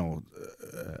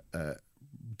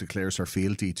declares her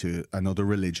fealty to another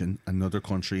religion, another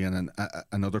country, and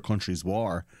another country's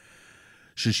war,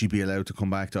 should she be allowed to come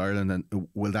back to Ireland? And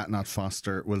will that not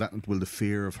foster? Will the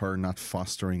fear of her not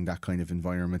fostering that kind of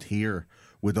environment here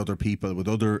with other people, with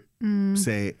other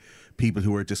say people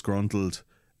who are disgruntled?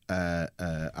 And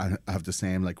have the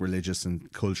same like religious and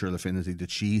cultural affinity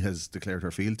that she has declared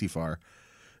her fealty for.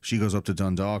 She goes up to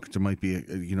Dundalk. There might be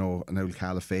an old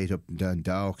caliphate up in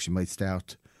Dundalk. She might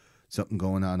start something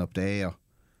going on up there.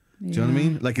 Do you know what I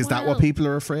mean? Like, is that what Well- people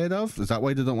are afraid of? Is that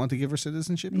why they don't want to give her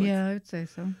citizenship? Like, Yeah, I would say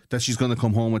so. that she's going to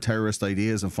come home with terrorist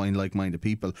ideas and find like-minded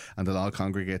people, and they'll all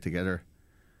congregate together.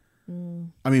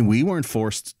 I mean, we weren't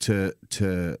forced to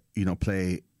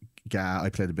play. I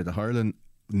played a bit of hurling.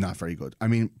 Not very good. I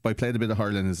mean, by played a bit of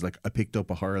hurling is like I picked up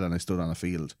a hurl and I stood on a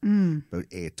field about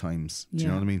 8 times. Do you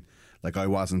know Yeah. what I mean? Like I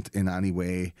wasn't in any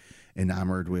way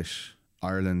enamoured with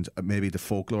Ireland. Maybe the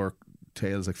folklore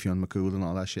tales like Fionn McCool and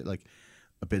all that shit. Like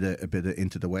a bit of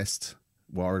Into the West,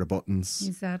 War of the Buttons,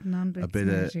 He's adding on bits A bit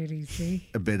of- now, Judy, see?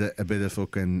 a bit of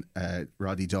fucking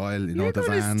Roddy Doyle. You're the going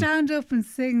to van. stand up and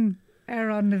sing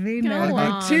Aaron Levine now in Go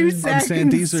about on. 2 I'm seconds. saying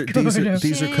these are colloquial.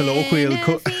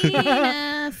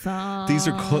 These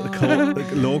are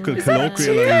local Tears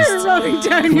colloquialised. running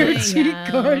down your cheek,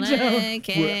 Gordo. They're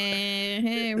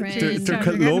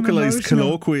getting localized,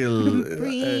 emotional. colloquial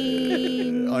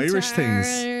Irish things.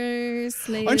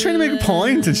 I'm trying to make a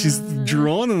point, and she's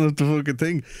droning at the fucking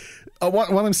thing.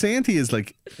 What I'm saying to you is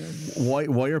like, why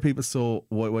are people so?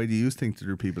 Why do you think that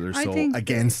there are people that are I so think-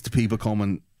 against people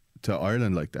coming to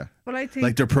Ireland like that? Well, I think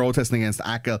Like they're protesting against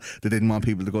ACL. They didn't want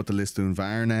people to go to Listowne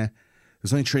Varna.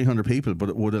 There's only 300 people, but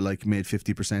it would have like made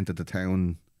 50% of the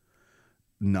town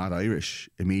not Irish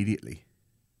immediately.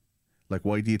 Like,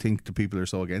 why do you think the people are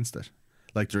so against it?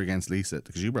 Like they're against Lisa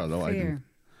because you brought it up. I didn't.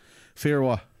 Fear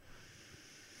what?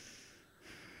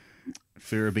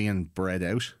 Fear of being bred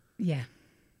out. Yeah.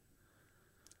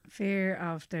 Fear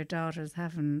of their daughters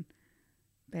having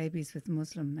babies with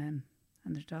Muslim men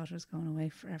and their daughters going away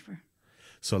forever.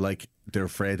 So like they're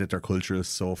afraid that their culture is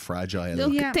so fragile.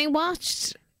 Look, Yeah. they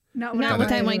watched Not Not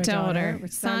Without My Daughter,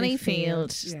 with Sally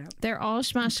Field. Yeah. They're all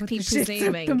smash Put the keep shits up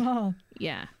presuming. them all.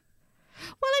 Yeah.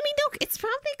 Well, I mean, look, it's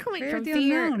probably coming Fear from of the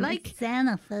fear. unknown. Like, It's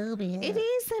xenophobia. it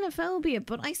is xenophobia,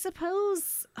 but I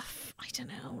suppose, I don't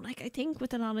know, like, I think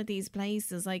with a lot of these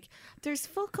places, like, there's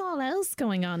fuck all else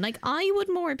going on. Like, I would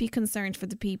more be concerned for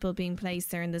the people being placed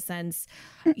there in the sense,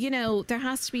 there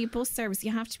has to be a bus service.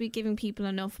 You have to be giving people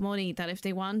enough money that if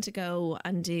they want to go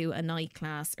and do a night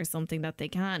class or something that they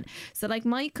can. So, like,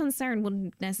 my concern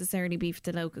wouldn't necessarily be for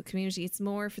the local community. It's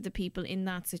more for the people in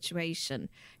that situation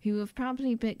who have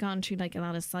probably gone through, like, a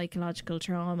lot of psychological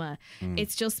trauma.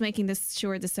 It's just making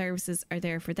sure the services are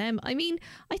there for them. I mean,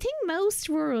 I think most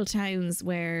rural towns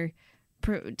where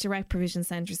direct provision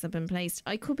centres have been placed.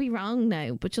 I could be wrong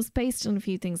now, but just based on a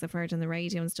few things I've heard on the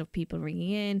radio and stuff, people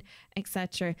ringing in,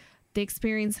 etc., the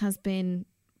experience has been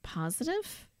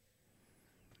positive.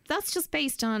 That's just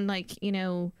based on, like, you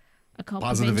know, a couple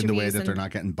Positive of in the way interviews that and- they're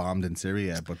not getting bombed in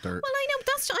Syria, but they're Well, I know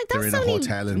that's they're in a only,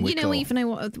 hotel in you know, Wicklow.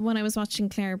 even when I was watching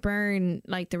Claire Byrne,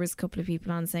 like, there was a couple of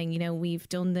people on saying, you know, we've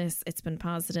done this, it's been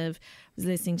positive. I was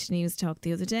listening to News Talk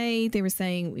the other day, they were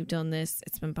saying we've done this,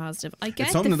 it's been positive. I get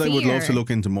it's something the that I would love to fear. look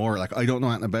into more. Like, I don't know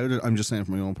anything about it. I'm just saying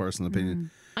from my own personal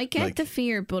opinion. I get like, the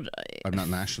fear, but I'm not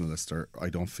nationalist, or I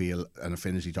don't feel an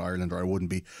affinity to Ireland, or I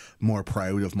wouldn't be more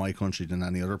proud of my country than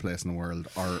any other place in the world.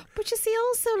 Or But you see,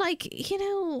 also, like, you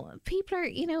know, people are,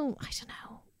 you know, I don't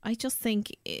know. I just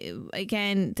think,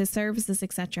 again, the services,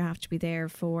 etc., have to be there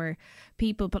for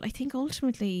people. But I think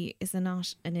ultimately, is it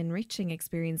not an enriching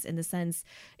experience in the sense,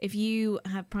 if you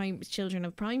have children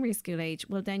of primary school age,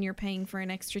 well, then you're paying for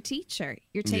an extra teacher.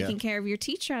 You're taking care of your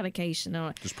teacher allocation.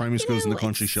 Or, there's primary you schools in know, the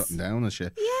country it's- shutting down and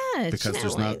shit. Yeah, Because you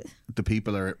there's know, not, the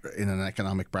people are in an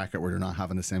economic bracket where they're not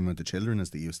having the same amount of children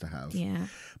as they used to have. Yeah.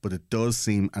 But it does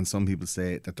seem, and some people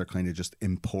say that they're kind of just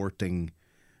importing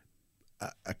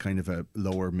a kind of a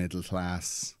lower middle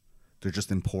class. They're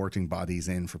just importing bodies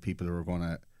in for people who are going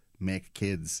to make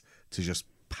kids to just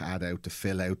pad out, to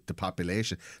fill out the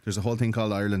population. There's a whole thing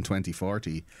called Ireland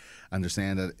 2040, and they're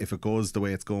saying that if it goes the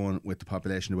way it's going with the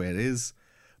population the way it is,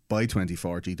 by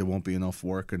 2040 there won't be enough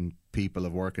working people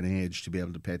of working age to be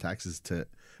able to pay taxes to,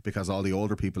 because all the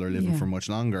older people are living for much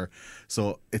longer.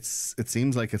 So it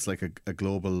seems like it's like a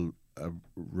global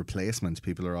replacement.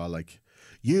 People are all like,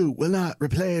 you will not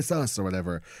replace us, or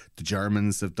whatever. The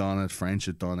Germans have done it, French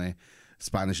have done it,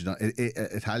 Spanish have done it,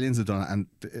 Italians have done it,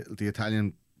 and the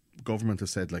Italian government has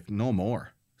said, like, no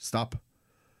more, stop,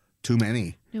 too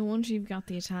many. No wonder you've got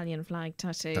the Italian flag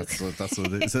tattooed. That's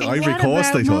what it is. Ivory What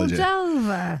Coast, about I told you.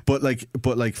 Moldova?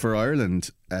 But like for Ireland,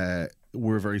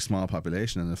 we're a very small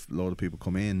population, and if a load of people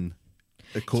come in,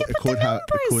 it could have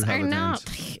are a not.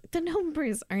 dent. The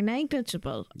numbers are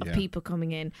negligible of Yeah. people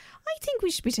coming in. I think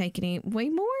we should be taking in way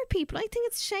more people. I think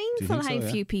it's shameful think so, how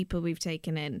yeah? few people we've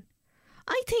taken in.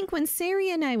 I think when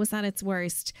Syria now was at its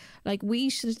worst, like, we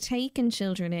should have taken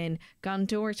children in, gone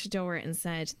door to door, and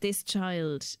said, "This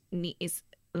child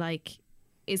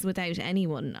is without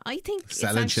anyone." I think it's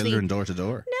Selling actually, children door to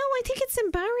door. No, I think it's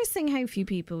embarrassing how few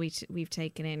people we've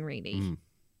taken in. Really, Hmm.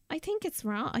 I think it's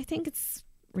wrong. I think it's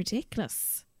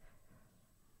ridiculous.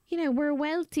 You know, we're a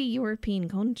wealthy European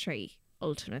country.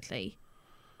 Ultimately,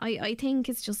 I think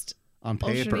it's just On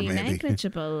paper, utterly maybe.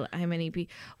 negligible how many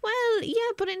people. Well,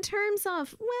 yeah, but in terms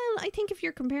of, I think if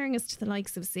you're comparing us to the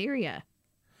likes of Syria,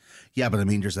 Yeah, but I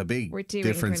mean, there's a big We're doing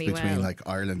difference pretty between well. like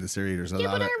Ireland and Syria. There's a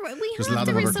Yeah, lot but of we there's have a lot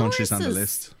the of other countries on the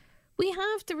resources. list. we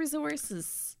have the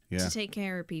resources Yeah. to take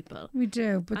care of people. We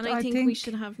do, but And I think we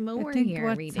should have more I think here,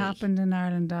 what's really. happened in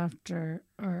Ireland after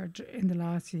or in the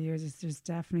last few years is there's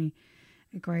definitely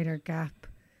a greater gap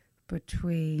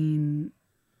between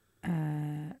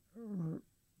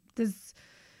there's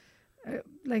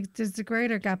there's a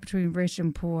greater gap between rich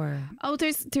and poor. Oh,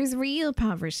 there's real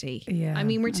poverty. Yeah, I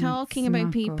mean, we're and talking it's about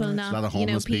not people good. There's not, a lot of you know,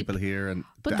 homeless people here, and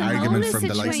But the the argument homeless from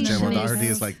the likes of Jim situation O'Doherty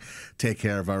is- is like, take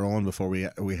care of our own before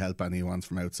we help anyone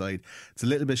from outside. It's a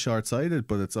little bit short sighted,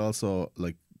 but it's also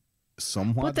like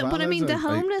somewhat. But I mean, valid. the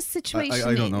homeless situation.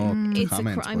 I don't know. It's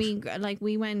Comment, I but- mean, like,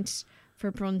 we went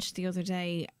for brunch the other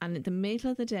day, and in the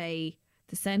middle of the day,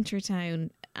 the centre of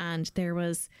town, and there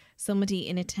was somebody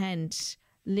in a tent,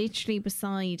 literally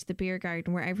beside the beer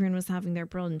garden where everyone was having their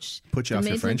brunch. Put you the off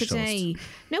your middle of French the day.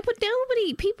 No, but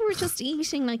nobody. People were just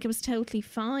eating like it was totally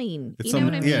fine. It's You know some-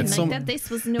 what I mean? yeah, it's Like some- that.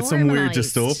 This was It's normalised. some weird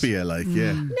dystopia, like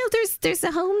yeah. No, there's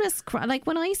a homeless like,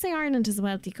 when I say Ireland is a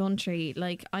wealthy country,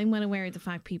 like, I'm well aware of the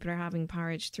fact people are having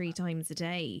porridge 3 times a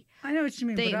day. I know what you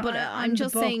mean, But I'm on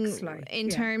just the saying, books, like, in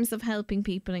yeah. terms of helping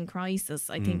people in crisis,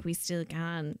 I Mm. think we still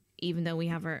can, even though we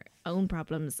have our own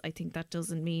problems. I think that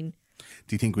doesn't mean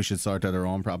Do you think we should sort out our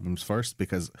own problems first?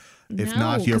 Because if no,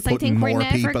 not, you're 'cause I putting think we're more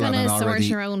never people on going an to sort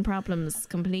already. our own problems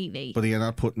completely. But you're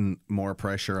not putting more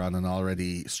pressure on an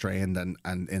already strained and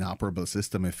inoperable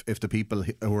system. If the people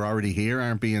who are already here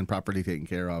aren't being properly taken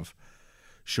care of,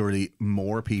 surely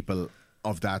more people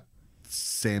of that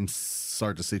same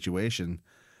sort of situation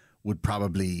would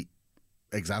probably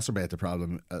exacerbate the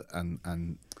problem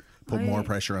and put more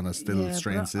pressure on a still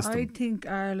strained but system. I think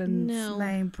Ireland's No.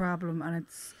 main problem, and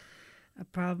it's a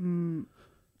problem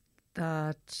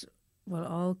that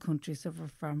all countries suffer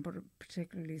from, but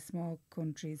particularly small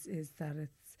countries, is that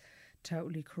it's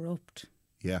totally corrupt.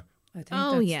 yeah. I think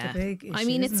Oh that's yeah, the big issue. I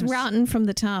mean, it's isn't it? rotten from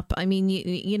the top. I mean,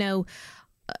 you know,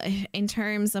 in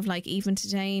terms of like even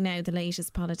today now, the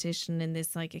latest politician in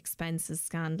this like expenses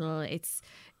scandal, it's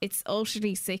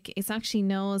utterly sick. It's actually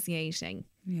nauseating.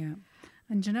 Yeah.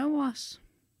 And you know what?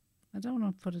 I don't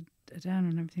want to put it down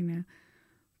on everything now,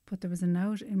 but there was a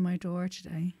note in my door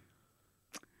today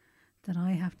that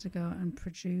I have to go and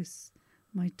produce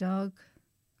my dog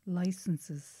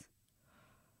licenses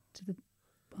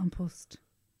on post,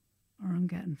 or I'm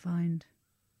getting fined.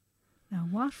 Now,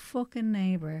 what fucking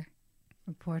neighbour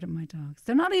reported my dogs?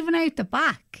 They're not even out the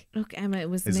back. Look, Emma, it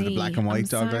was Is me. it a black and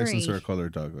white I'm dog license or sorry. a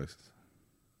coloured dog license?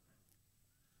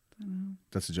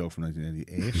 That's a joke from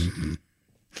 1988.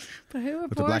 But who reported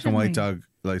But the black and white me? dog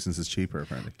license is cheaper,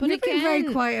 apparently. But You've been very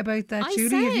again, quiet about that, I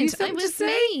Judy. Have you said something it to was say?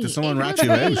 me. Did someone It rat was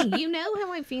you out? me. You know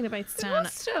how I feel about Stan.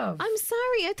 Must have. I'm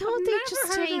sorry. I thought I've they'd never just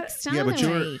heard take it. Stan Yeah, but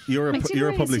away. you're I a didn't you're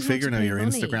a realise public you'd have figure to now. pay You're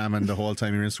money. Instagram, and the whole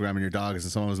time you're Instagramming your dog, and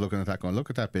someone was looking at that going, look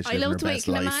at that bitch I living her loved the way. best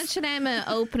Can you life. imagine Emma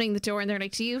opening the door and they're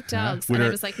like, "Do you have dogs?" With And I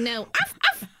her- was like, "No."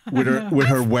 With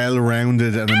her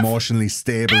well-rounded and emotionally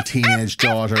stable teenage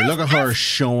daughter. Look at her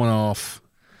showing off.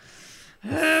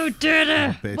 Who did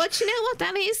it? Bitch. But you know what?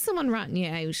 That is someone ratting you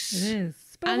out. It is.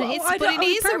 But, And well, it's- I but don't, it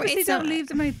is we a- purposely it's don't a- leave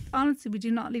them out. Honestly, we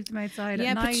do not leave them outside Yeah,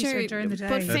 at but night sure, or during the but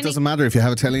day. fin- It doesn't matter if you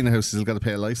have a telly in the house, you still got to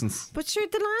pay a license. But sure,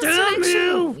 the last Damn election,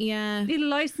 you! yeah. Need a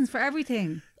license for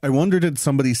everything. I wonder, did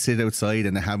somebody sit outside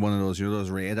and they had one of those, those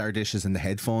radar dishes and the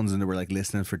headphones, and they were like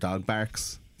listening for dog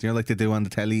barks? Do you know, like they do on the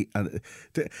telly? And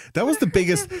that was the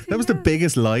biggest. That was the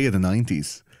biggest lie of the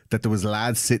 90s. That there was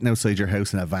lads sitting outside your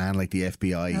house in a van like the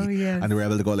FBI, Oh, yes. and they were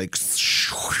able to go like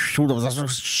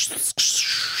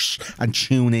and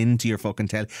tune into your fucking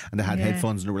telly, and they had Yeah.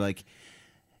 headphones, and they were like,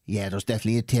 "Yeah, there's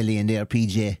definitely a telly in there,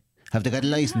 PJ. Have they got a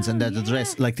license and that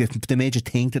address?" Like they made you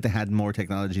think that they had more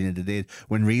technology than they did,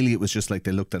 when really it was just like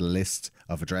they looked at a list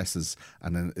of addresses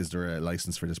and then, is there a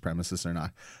license for this premises or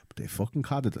not? But they fucking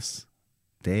codded us.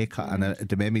 They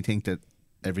made me think that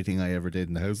everything I ever did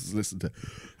in the house was listened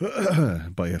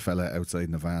to by a fella outside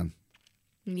in the van.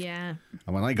 Yeah.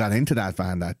 And when I got into that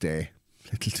van that day,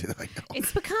 little did I know.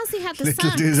 It's because he had the Little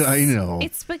sax. did I know.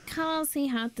 It's because he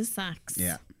had the sax.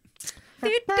 Yeah.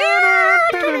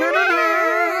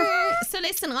 So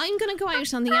listen, I'm going to go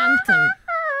out on the anthem.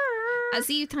 As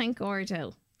you thank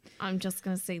Gordo, I'm just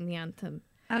going to sing the anthem.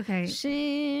 Okay.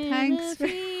 Thanks for-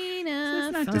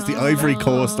 It's the Ivory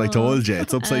Coast, I told you.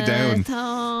 It's upside down.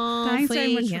 Thanks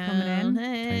very much for coming in.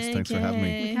 Thanks for having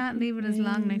me. We can't leave it as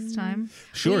long next time.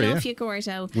 Sure, we yeah. love you,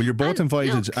 Gordo. Well, you're both And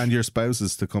invited, look, and your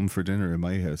spouses, to come for dinner in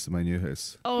my house, in my new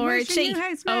house. Where's your Orgy. new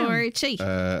house now? Orgy.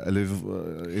 I live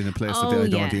in a place Oh, that I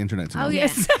don't yeah. want the internet to know. Oh, Yeah.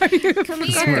 yes. Sorry. Come We're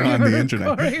here. on the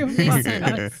internet.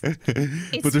 It's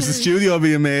But there's a been- studio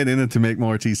being made in it to make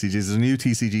more TCGs. There's a new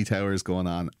TCG towers going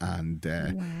on, and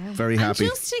very And happy.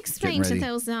 just to explain getting to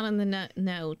ready. those not on the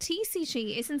know,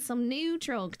 TCG isn't some new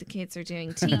drug the kids are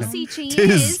doing. TCG It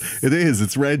is. It is.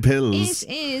 It's red pills. It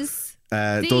is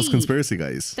Those the- conspiracy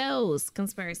guys. those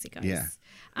conspiracy guys. Yeah.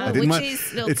 I Which didn't want,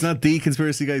 is, look, it's not the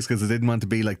conspiracy guys because I didn't want to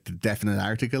be like the definite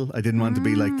article. I didn't want to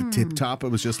be like the tip top. It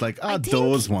was just like, I think-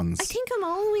 those ones. I think I'm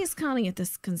always calling it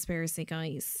this conspiracy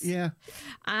guys. Yeah.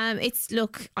 It's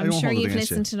look. I I'm won't sure hold it you've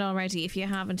against you. listened to it already. If you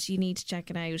haven't, you need to check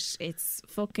it out. It's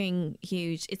fucking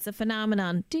huge. It's a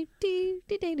phenomenon. Do, do,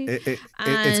 do, do, do. It's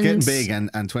getting And- big, and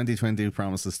 2020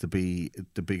 promises to be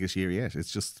the biggest year yet.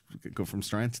 It's just go from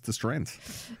strength to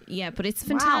strength. Yeah, but it's a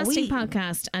fantastic Wowee.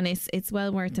 podcast, and it's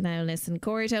well worth it now. Listen,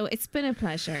 Gordo, it's been a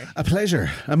pleasure. A pleasure.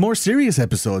 A more serious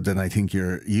episode than I think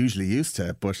you're usually used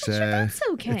to, but that's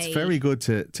okay. It's very good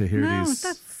to hear No, these.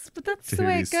 that's to the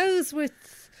hear way these- it goes with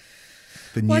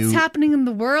the what's new, happening in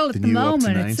the world the at the new up to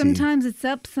moment. 90. Sometimes it's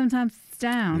up, sometimes it's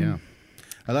down. Yeah.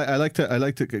 I like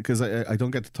to because I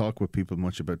don't get to talk with people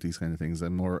much about these kind of things.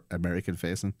 I'm more American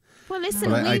facing, Well, listen,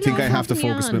 but I think I have to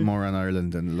focus a on. bit more on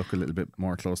Ireland and look a little bit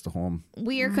more close to home.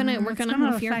 We're It's gonna gonna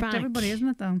have your affect back. everybody, isn't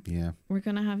it? Though. Yeah, We're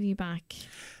gonna have you back.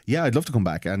 yeah, I'd love to come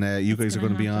back, and you guys are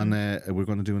gonna going to be on. We're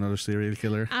going to do another serial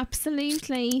killer,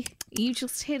 Absolutely. You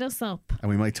just hit us up, and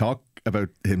we might talk about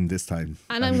him this time.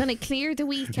 and I'm gonna clear the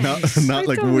weekend. Not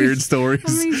like thought weird we- stories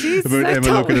I mean, Jesus, about I Emma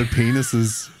thought looking we- at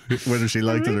penises, whether she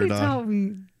liked I it or really not. thought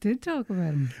we did talk about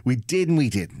him. We did and we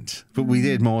didn't, but we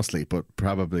did mostly, but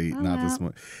probably not as well.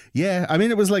 much. Yeah, I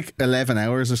mean it was like 11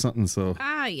 hours or something, so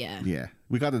Yeah. yeah,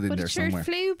 we got it in But there it sure somewhere.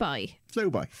 flew by. Flew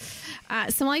by.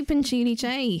 So I've been Julie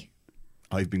J.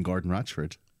 I've been Gordon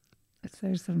Ratchford.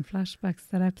 There's some flashbacks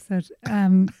to that episode.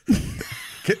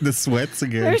 Getting the sweats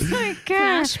again. There's my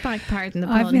car. Flashback, pardon the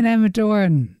I've pun. been Emma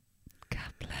Doran.